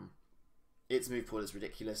 its move pool is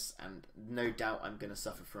ridiculous, and no doubt I'm going to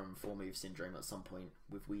suffer from 4-move syndrome at some point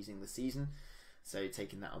with Wheezing this season. So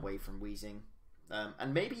taking that away from Wheezing.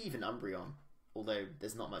 And maybe even Umbreon, although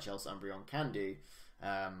there's not much else Umbreon can do.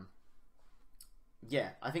 Yeah,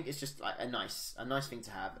 I think it's just like a nice thing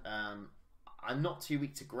to have. I'm not too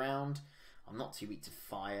weak to ground. I'm not too weak to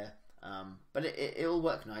fire. But it'll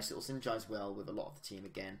work nice. It'll synergize well with a lot of the team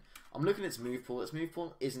again. I'm looking at its move pool. Its move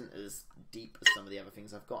pool isn't as deep as some of the other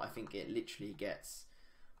things I've got. I think it literally gets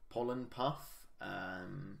Pollen Puff.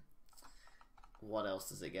 What else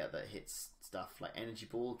does it get that hits stuff like Energy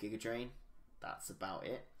Ball, Giga Drain? That's about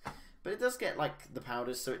it. But it does get like the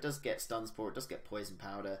powders, so it does get Stun Spore, it does get Poison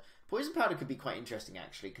Powder. Poison Powder could be quite interesting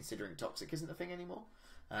actually, considering Toxic isn't a thing anymore.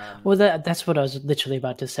 Well, that's what I was literally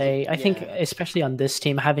about to say. I think, especially on this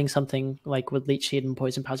team, having something like with Leech Seed and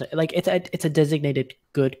Poison Powder, like it's a designated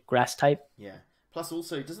good grass type. Yeah. Plus,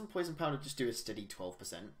 also, doesn't Poison Powder just do a steady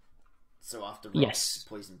 12%? So after Rocks,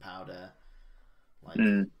 Poison Powder, like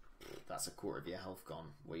that's a quarter of your health gone.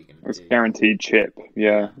 What are you going to do? It's guaranteed chip,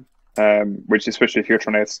 yeah. Which, especially if you're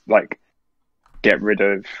trying to like get rid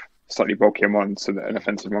of slightly bulkier mons so that an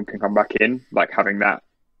offensive mon can come back in, like having that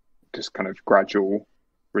just kind of gradual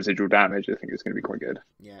residual damage, I think is going to be quite good.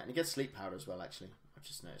 Yeah, and it gets Sleep Powder as well, actually. I've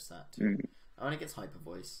just noticed that too. Oh, and it gets Hyper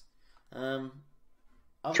Voice.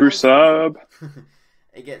 True Sub!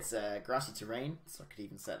 It gets Grassy Terrain, so I could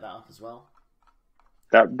even set that up as well.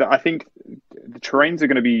 That I think the terrains are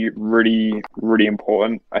going to be really, really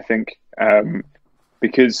important, I think,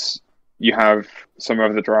 because you have some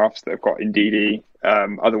of the drafts that have got Indeedee,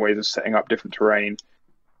 other ways of setting up different terrain.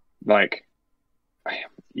 Like,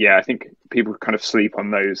 yeah, I think people kind of sleep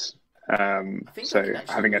on those. I think so I can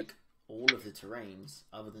actually having make all of the terrains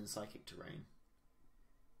other than Psychic Terrain.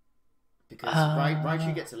 Because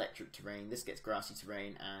Raichu gets Electric Terrain, this gets Grassy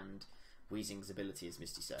Terrain, and Weezing's ability is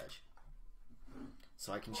Misty Surge.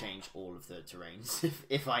 So I can change all of the terrains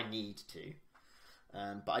if I need to.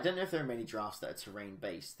 But I don't know if there are many drafts that are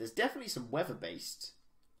terrain-based. There's definitely some weather-based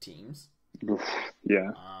teams. Oof,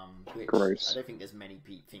 yeah. Which Gross. I don't think there's many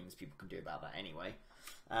things people can do about that anyway.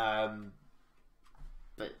 But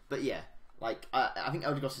yeah, like I think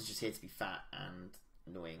Eldegoss is just here to be fat and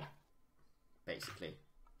annoying, basically.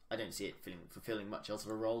 I don't see it fulfilling much else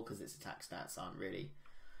of a role because its attack stats aren't really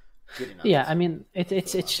good enough. Yeah, I mean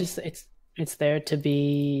it's there to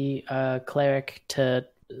be a cleric to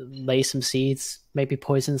lay some seeds, maybe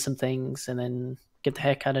poison some things, and then get the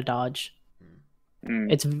heck out of dodge.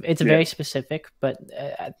 It's very specific, but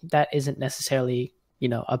that isn't necessarily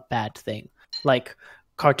a bad thing. Like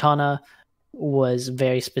Kartana was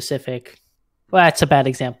very specific. Well, that's a bad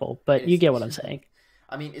example, but you get what I'm saying.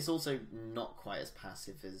 I mean, it's also not quite as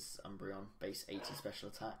passive as Umbreon. Base 80 special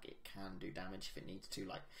attack. It can do damage if it needs to,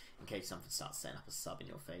 like in case something starts setting up a sub in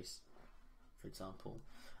your face, for example.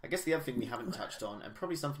 I guess the other thing we haven't touched on, and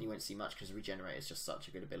probably something you won't see much because Regenerate is just such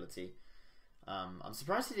a good ability. I'm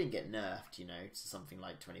surprised it didn't get nerfed, to something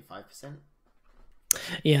like 25%.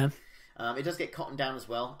 Yeah. It does get Cotton Down as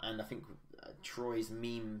well, and I think Troy's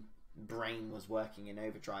meme brain was working in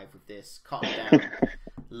overdrive with this. Cotton Down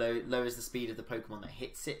lowers the speed of the Pokemon that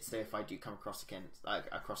hits it, so if I do come across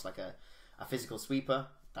like a physical sweeper,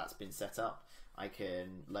 that's been set up, I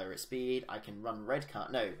can lower its speed, I can run red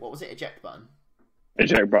card. No, what was it? Eject button?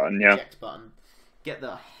 Eject button, yeah. Eject button. Get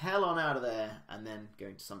the hell on out of there, and then go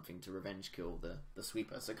into something to revenge kill the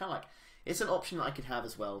sweeper. So kind of like, it's an option that I could have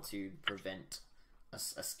as well to prevent a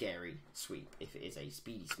scary sweep, if it is a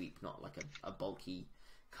speedy sweep, not like a bulky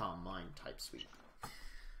Calm Mind type sweep.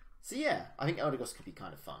 So yeah, I think Eldegoss could be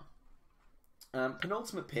kind of fun.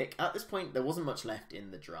 Penultimate pick. At this point, there wasn't much left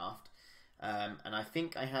in the draft, and I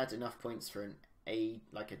think I had enough points for a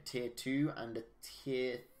tier 2 and a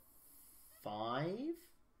tier 5.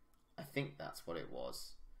 I think that's what it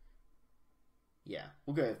was. Yeah,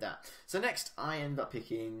 we'll go with that. So next, I end up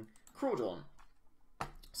picking Crawdaunt.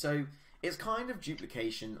 So it's kind of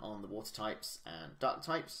duplication on the water types and dark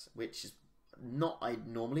types, which is not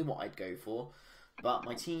normally what I'd go for. But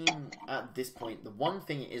my team, at this point, the one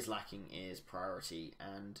thing it is lacking is priority.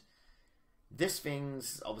 And this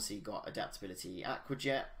thing's obviously got adaptability.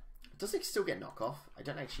 Aquajet. Does it still get knockoff? I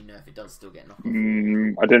don't actually know if it does still get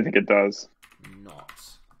knockoff. I don't think it does. Not.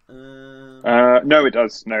 No, it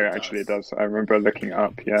does. No, actually, it does. I remember looking it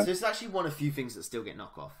up. Yeah. So it's actually one of few things that still get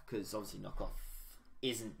knockoff, because obviously knockoff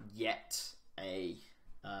isn't yet a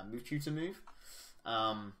move tutor move.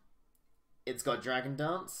 It's got Dragon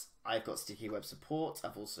Dance. I've got Sticky Web support.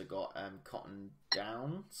 I've also got Cotton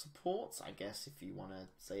Down support, I guess, if you want to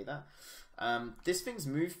say that. This thing's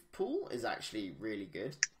move pool is actually really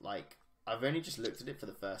good. Like, I've only just looked at it for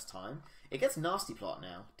the first time. It gets Nasty Plot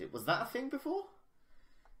now. Was that a thing before?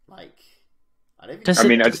 Like, I don't think...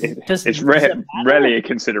 It's rarely a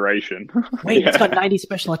consideration. Wait, it's got 90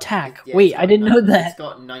 special attack. Yeah, wait, I didn't know that. It's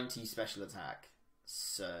got 90 special attack.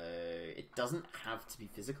 So, it doesn't have to be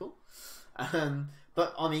physical.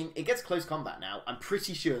 But, I mean, it gets close combat now. I'm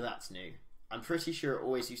pretty sure that's new. I'm pretty sure it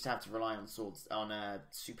always used to have to rely on swords, on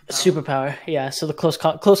superpower. Superpower, yeah. So the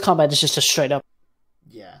close combat is just a straight up.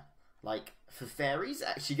 Yeah. Like, for fairies, it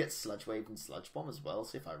actually gets Sludge Wave and Sludge Bomb as well.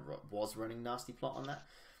 So if I was running Nasty Plot on that.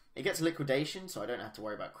 It gets Liquidation, so I don't have to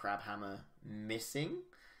worry about Crab Hammer missing.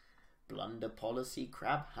 Blunder Policy,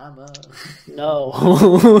 Crab Hammer. No.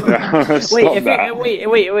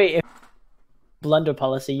 Wait. Blunder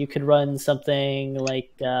Policy, you could run something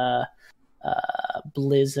like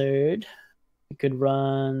Blizzard. You could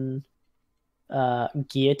run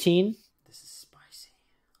Guillotine. This is spicy.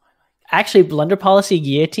 I like it. Actually, Blunder Policy,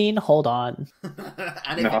 Guillotine. Hold on.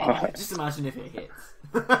 And just imagine if it hits.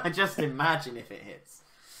 Just imagine if it hits.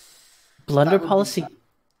 Blunder Policy,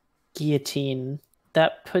 Guillotine.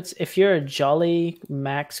 That puts, if you're a Jolly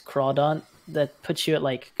Max Crawdon, that puts you at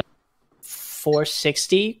like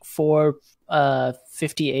 460,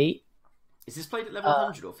 458. Is this played at level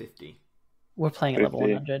 100 or 50? We're playing at level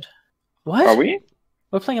 100. What? Are we?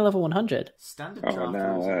 We're playing at level 100. Standard draft rules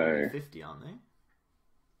are level 50, aren't they?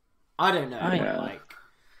 I don't know. Like,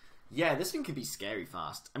 yeah, this thing could be scary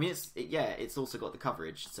fast. I mean, it's also got the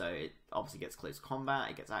coverage, so it obviously gets close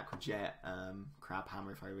combat. It gets Aquajet, Crab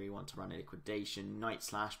Hammer if I really want to run a Liquidation, Night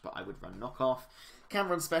Slash, but I would run Knockoff. Can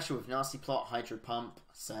run special with Nasty Plot, Hydro Pump,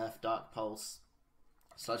 Surf, Dark Pulse,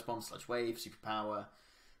 Sludge Bomb, Sludge Wave, Superpower.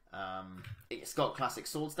 It's got classic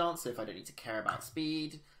Swords Dance, so if I don't need to care about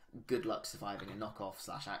speed, good luck surviving a Knockoff /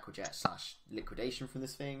 Aquajet / Liquidation from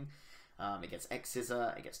this thing. It gets X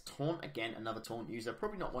Scissor, it gets Taunt, again, another Taunt user.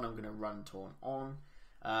 Probably not one I'm going to run Taunt on.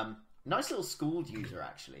 Nice little Schooled user,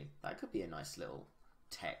 actually. That could be a nice little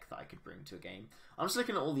tech that I could bring to a game. I'm just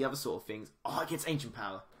looking at all the other sort of things. Oh, it gets Ancient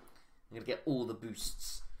Power. I'm going to get all the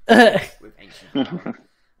boosts with Ancient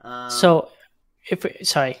Power. So,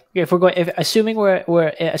 assuming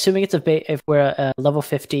if we're a level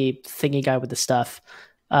 50 thingy guy with the stuff,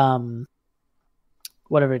 whatever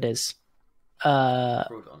it is,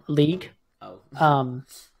 League. Oh.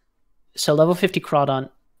 So level 50 Crawdon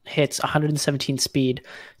hits 117 speed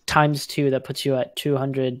times 2. That puts you at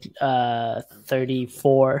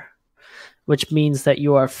 234, which means that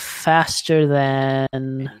you are faster than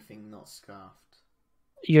anything not scarfed.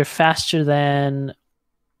 You're faster than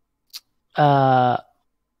positive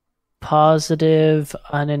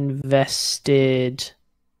uninvested.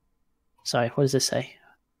 Sorry, what does this say?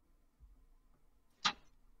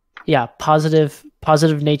 Yeah, positive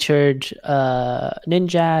natured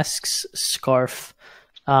Ninjasks, Scarf,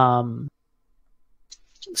 Scarf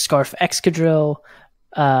Excadrill,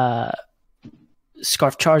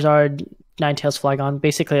 Scarf Charizard, Ninetales Flygon,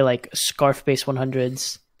 basically like Scarf base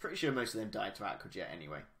 100s. Pretty sure most of them died to Aquajet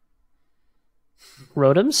anyway.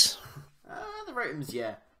 Rotoms? The Rotoms,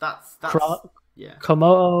 yeah. That's yeah.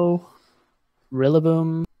 Komodo,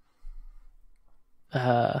 Rillaboom.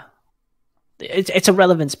 It's a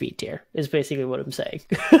relevant speed tier, is basically what I'm saying.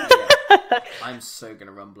 Yeah. I'm so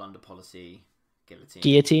gonna run Blunder Policy,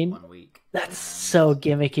 Guillotine 1 week. That's so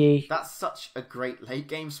gimmicky. That's such a great late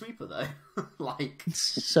game sweeper, though. Like,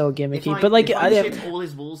 it's so gimmicky. But like, if I chip all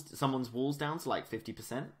his walls, someone's walls down to like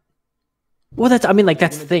 50%. Well, that's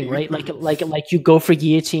the thing, right? Like you go for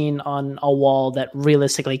Guillotine on a wall that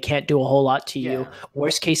realistically can't do a whole lot to you. Yeah.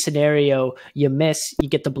 Worst case scenario, you miss, you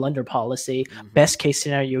get the Blunder Policy. Best case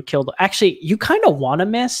scenario, you kill actually, you kind of want to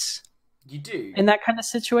miss. You do. In that kind of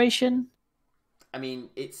situation. I mean,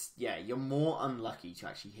 you're more unlucky to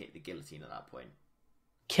actually hit the Guillotine at that point.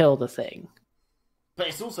 Kill the thing. But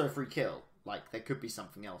it's also a free kill. Like, there could be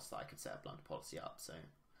something else that I could set a Blunder Policy up, so...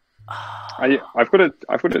 I've got a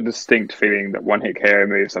distinct feeling that one hit KO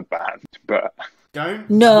moves are banned, but don't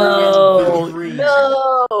no. Where did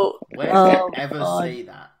they ever say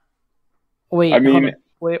that? Wait, I mean,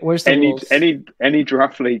 Where's the rules? Any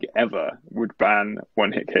draft league ever would ban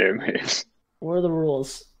one-hit KO moves. Where are the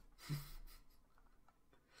rules?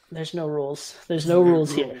 There's no rules. There's no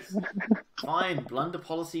rules here. Fine, blunder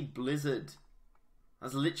policy Blizzard.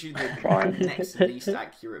 That's literally the next least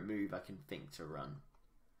accurate move I can think to run.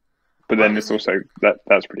 But then it's also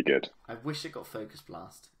that's pretty good. I wish it got Focus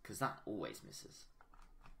Blast because that always misses.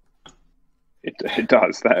 It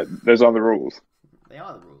does. Those are the rules. They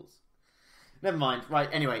are the rules. Never mind. Right.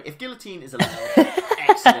 Anyway, if Guillotine is allowed,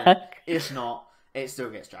 excellent. If not, it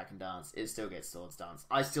still gets Dragon Dance. It still gets Swords Dance.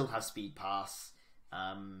 I still have Speed Pass.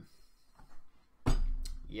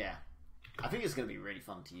 Yeah, I think it's going to be really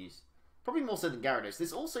fun to use. Probably more so than Gyarados.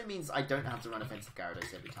 This also means I don't have to run offensive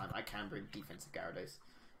Gyarados every time. I can bring defensive Gyarados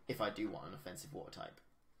if I do want an offensive water type.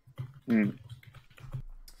 Mm.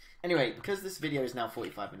 Anyway, because this video is now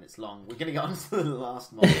 45 minutes long, we're going to get on to the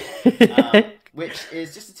last mod, which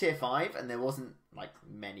is just a tier 5, and there wasn't like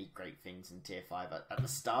many great things in tier 5 at the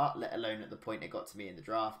start, let alone at the point it got to me in the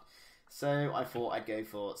draft. So I thought I'd go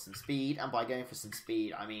for some speed, and by going for some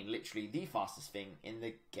speed, I mean literally the fastest thing in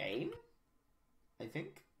the game, I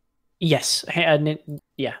think. Yes,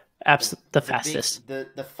 yeah, absolutely the fastest.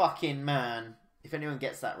 The fucking man. If anyone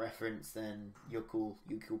gets that reference, then you're cool.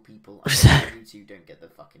 You cool people. You two don't get the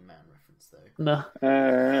fucking man reference, though. No.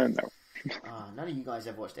 No. None of you guys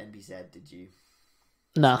ever watched NBZ, did you?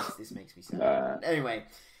 No. This makes me sad. Anyway,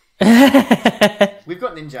 we've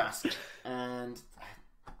got Ninjask, and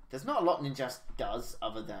there's not a lot Ninjask does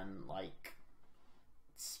other than, like,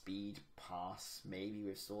 speed pass, maybe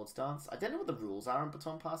with Swords Dance. I don't know what the rules are on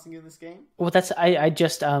baton passing in this game. Well, that's I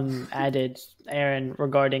just added Aaron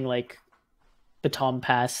regarding, like, baton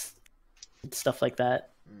pass and stuff like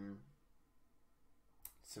that.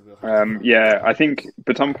 So we'll have yeah, I think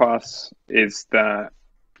baton pass is that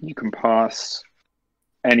you can pass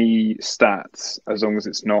any stats as long as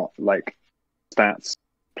it's not like stats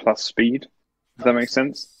plus speed. Does that make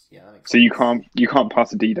sense? Yeah, that makes so sense. you can't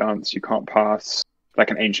pass a D dance, you can't pass like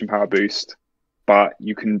an ancient power boost, but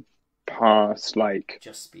you can pass like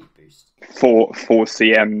just speed boost. Four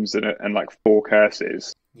CMs and like 4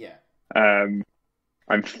 curses. Yeah.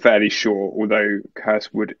 I'm fairly sure, although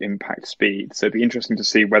curse would impact speed. So it'd be interesting to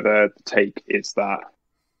see whether the take is that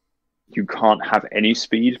you can't have any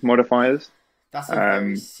speed modifiers. That's a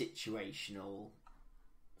very situational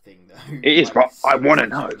thing, though. It is, but I want to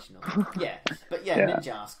know. Yeah, but yeah,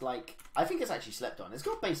 Ninjask, like, I think it's actually slept on. It's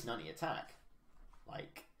got base nutty attack.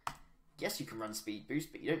 Like, yes, you can run speed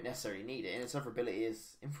boost, but you don't necessarily need it. And its other ability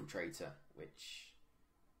is Infiltrator, which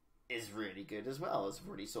is really good as well, as I've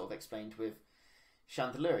already sort of explained with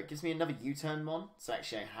Chandelure. It gives me another U-turn mon. So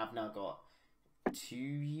actually I have now got 2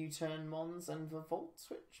 U-turn mons and a Volt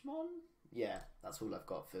Switch mon. Yeah, that's all I've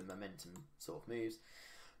got for momentum sort of moves.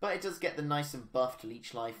 But it does get the nice and buffed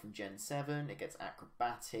Leech Life from Gen 7. It gets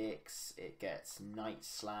Acrobatics. It gets Night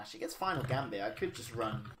Slash. It gets Final Gambit. I could just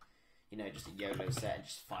run, just a YOLO set and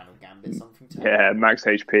just Final Gambit something to Yeah, max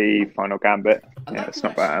HP, Final Gambit. And yeah, that it's can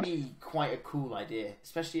not bad. actually be quite a cool idea,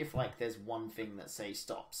 especially if like there's one thing that say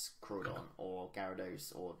stops Crawdon or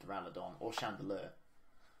Gyarados or Duraludon or Chandelure,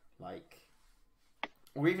 like,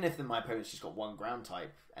 or even if my opponent's just got one ground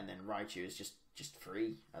type and then Raichu is just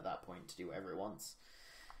free at that point to do whatever it wants.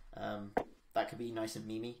 That could be nice and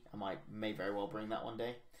memey. I may very well bring that one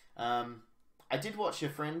day. I did watch a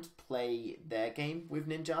friend play their game with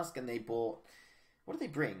Ninjask, and they bought... What did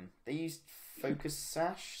they bring? They used Focus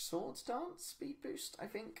Sash, Swords Dance, Speed Boost, I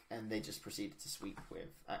think, and they just proceeded to sweep with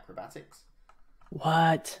Acrobatics.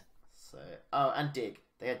 What? So, and Dig.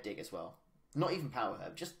 They had Dig as well. Not even Power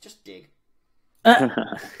Herb, just Dig.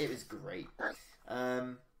 It was great.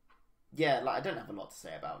 Yeah, like, I don't have a lot to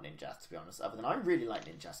say about Ninjask, to be honest, other than I really like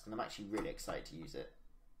Ninjask, and I'm actually really excited to use it,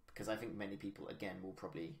 because I think many people, again, will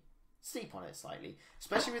probably sleep on it slightly,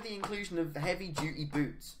 especially with the inclusion of heavy-duty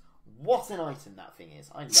boots. What an item that thing is.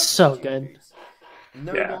 I love so heavy-duty good. boots.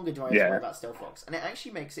 No longer do I have to worry about Stealth Fox, and it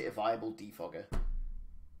actually makes it a viable defogger.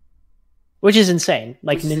 Which is insane.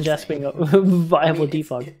 Like, Ninjask being a viable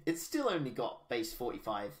defog. It's still only got base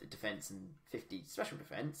 45 defense and 50 special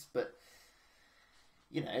defense, but...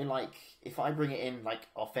 like, if I bring it in, like,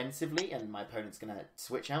 offensively and my opponent's going to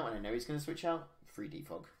switch out and I know he's going to switch out, free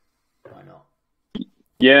defog. Why not?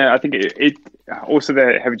 Yeah, I think it also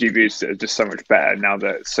the heavy G boosts are just so much better now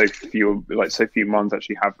that so few mons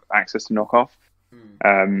actually have access to knockoff.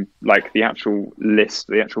 Like, the actual list,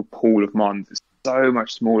 the actual pool of mons is so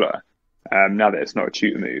much smaller now that it's not a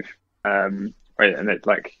tutor move. And it,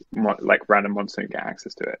 like random mons don't get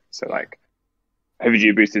access to it. So, like, heavy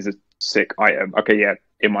G boost is a sick item. Okay, yeah,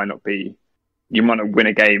 it might not be. You might not win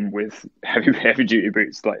a game with heavy duty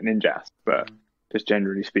boots like Ninjas, but just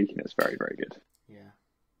generally speaking, it's very, very good. Yeah.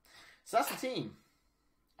 So that's the team.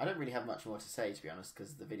 I don't really have much more to say, to be honest,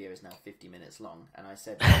 because the video is now 50 minutes long, and I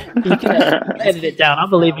said, you can edit it down. I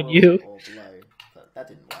believe in you. Or below, but that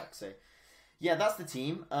didn't work. So, yeah, that's the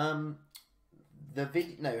team. The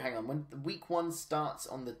video. No, hang on. When week 1 starts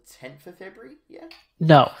on the 10th of February, yeah.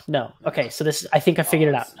 No. Okay, so this. I think I figured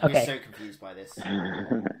it out. Okay. I'm so confused by this.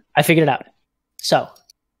 I figured it out. So,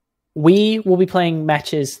 we will be playing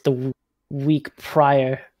matches the week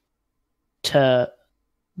prior to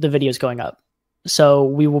the videos going up. So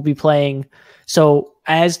we will be playing. So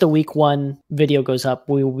as the week 1 video goes up,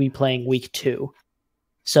 we will be playing week 2.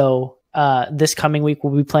 So this coming week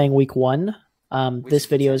we'll be playing week 1. This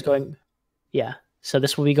video is going. Yeah. So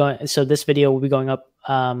this will be going. So this video will be going up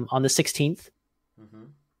on the 16th.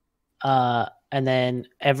 And then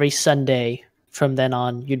every Sunday from then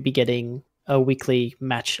on, you'd be getting a weekly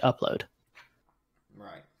match upload.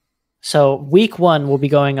 Right. So week 1 will be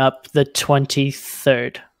going up the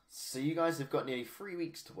 23rd. So you guys have got nearly 3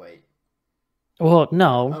 weeks to wait. Well,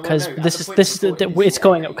 no, because it's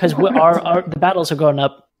going up because the battles are going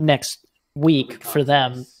up next week for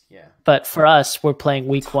them. Yeah. But for us, we're playing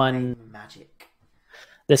week 1 magic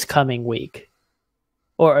this coming week,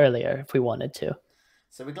 or earlier if we wanted to.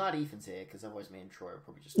 So we're glad Ethan's here, because otherwise me and Troy are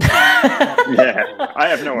probably just... Yeah, I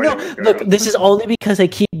have no idea what's going Look, on. this is only because I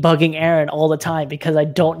keep bugging Aaron all the time because I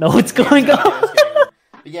don't know what's going on.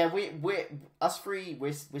 But yeah, we're us three.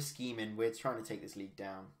 We're scheming. We're trying to take this league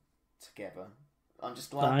down together. I'm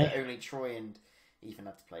just glad that only Troy and Ethan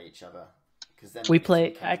have to play each other, because then we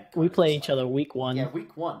play each other week 1. Yeah,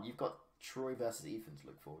 week 1. You've got Troy versus Ethan to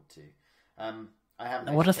look forward to. I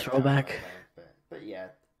haven't. What a throwback! But yeah,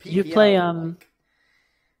 PBAL, you play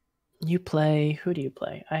You play. Who do you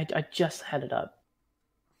play? I just had it up.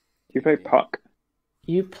 You play Puck.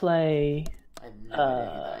 You play. I have no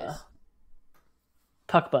idea who that is.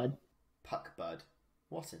 Puckbud. Puckbud.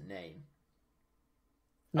 What a name.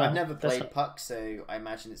 No, I've never played Puck, so I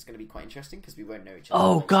imagine it's going to be quite interesting because we won't know each other.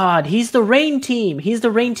 Oh God, he's the rain team. He's the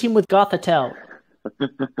rain team with Gothitelle.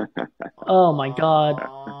 Oh my God.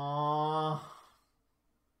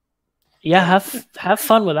 Yeah, have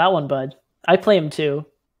fun with that one, bud. I play him too.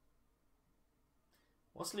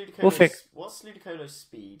 What's Ludicolo's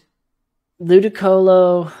speed?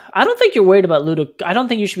 Ludicolo. I don't think you're worried about I don't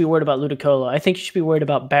think you should be worried about Ludicolo. I think you should be worried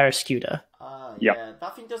about Barrascuda. Yeah,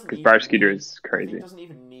 that thing doesn't. Because Barrascuda is crazy. It doesn't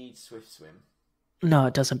even need Swift Swim. No,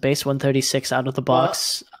 it doesn't. Base 136 out of the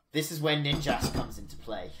box. But this is when Ninjas comes into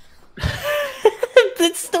play.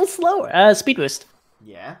 It's still slower. Speed boost.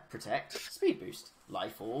 Yeah, protect, speed boost,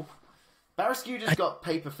 life orb. Barrascuda's got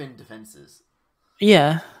paper thin defenses.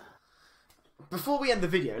 Yeah. Before we end the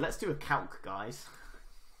video, let's do a calc, guys.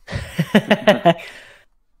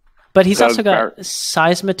 But he's also got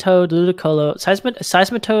Seismitoad, Ludicolo.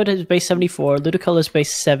 Seismitoad is base 74. Ludicolo is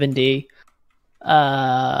base 70.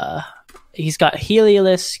 He's got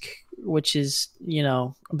Heliolisk, which is,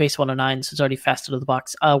 base 109, so it's already fast out of the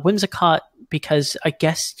box. Whimsicott, because I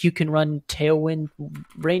guess you can run Tailwind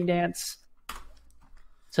Rain Dance.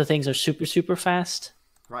 So things are super, super fast.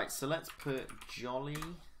 Right, so let's put Jolly.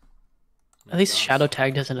 At least Shadow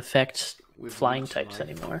Tag doesn't affect flying types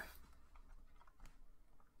anymore.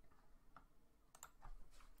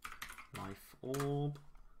 Life Orb.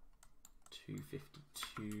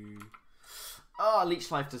 252. Leech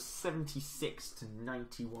Life does 76 to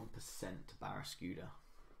 91% Barrascuda.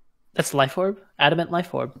 That's Life Orb? Adamant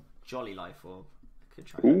Life Orb. Jolly Life Orb. Could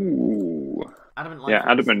try Ooh. Adamant Life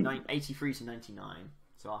Orb is 83 to 99.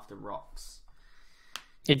 So after rocks.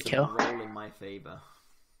 It'd kill. Roll in my favour.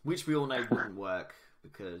 Which we all know wouldn't work,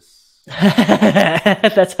 because...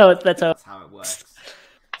 that's how it works.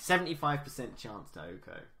 75% chance to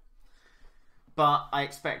Oko. But I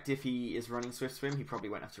expect if he is running Swift Swim, he probably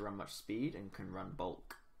won't have to run much speed and can run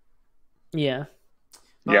bulk. Yeah.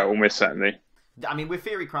 But, yeah, almost certainly. I mean, we're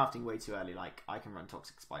theory crafting way too early. Like, I can run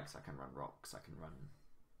Toxic Spikes, I can run Rocks, I can run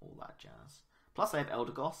all that jazz. Plus I have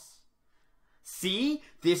Eldegoss. See?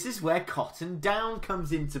 This is where Cotton Down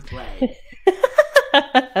comes into play.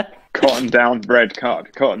 Cotton down, red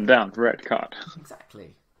card. Cotton down, red card.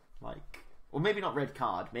 Exactly. Or maybe not red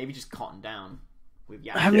card. Maybe just Cotton Down. With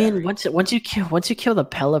I mean, once you kill the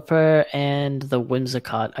Pelipper and the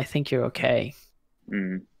Whimsicott, I think you're okay.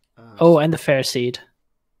 Mm. And the Fair Seed.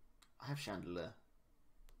 I have Chandelier.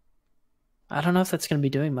 I don't know if that's going to be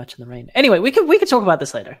doing much in the rain. Anyway, we can talk about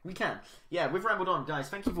this later. We can. Yeah, we've rambled on, guys.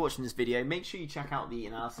 Thank you for watching this video. Make sure you check out the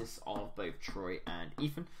analysis of both Troy and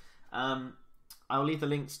Ethan. I'll leave the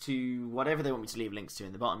links to whatever they want me to leave links to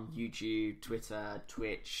in the bottom. YouTube, Twitter,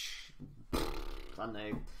 Twitch, I don't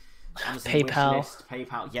know, Amazon PayPal. Wishlist,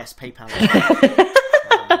 PayPal. Yes, PayPal.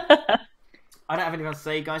 I don't have anything else to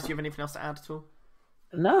say, guys. Do you have anything else to add at all?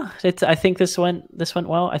 No, I think this went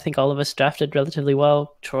well. I think all of us drafted relatively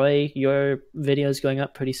well. Troy, your video is going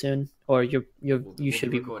up pretty soon, or you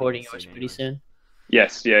should be recording yours pretty soon.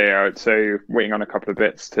 Yes, yeah. So waiting on a couple of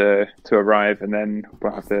bits to arrive, and then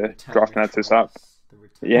we'll have the draft analysis up.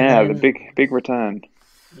 Yeah, the big return.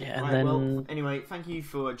 Yeah, and right, then well, anyway, thank you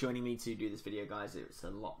for joining me to do this video, guys. It's a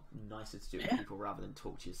lot nicer to do it with people rather than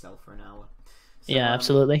talk to yourself for an hour. So, yeah,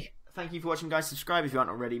 absolutely. Thank you for watching, guys. Subscribe if you aren't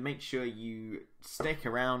already. Make sure you stick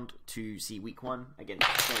around to see week 1 against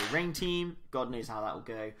the Surrey Rain team. God knows how that will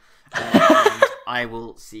go. And I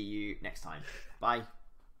will see you next time. Bye.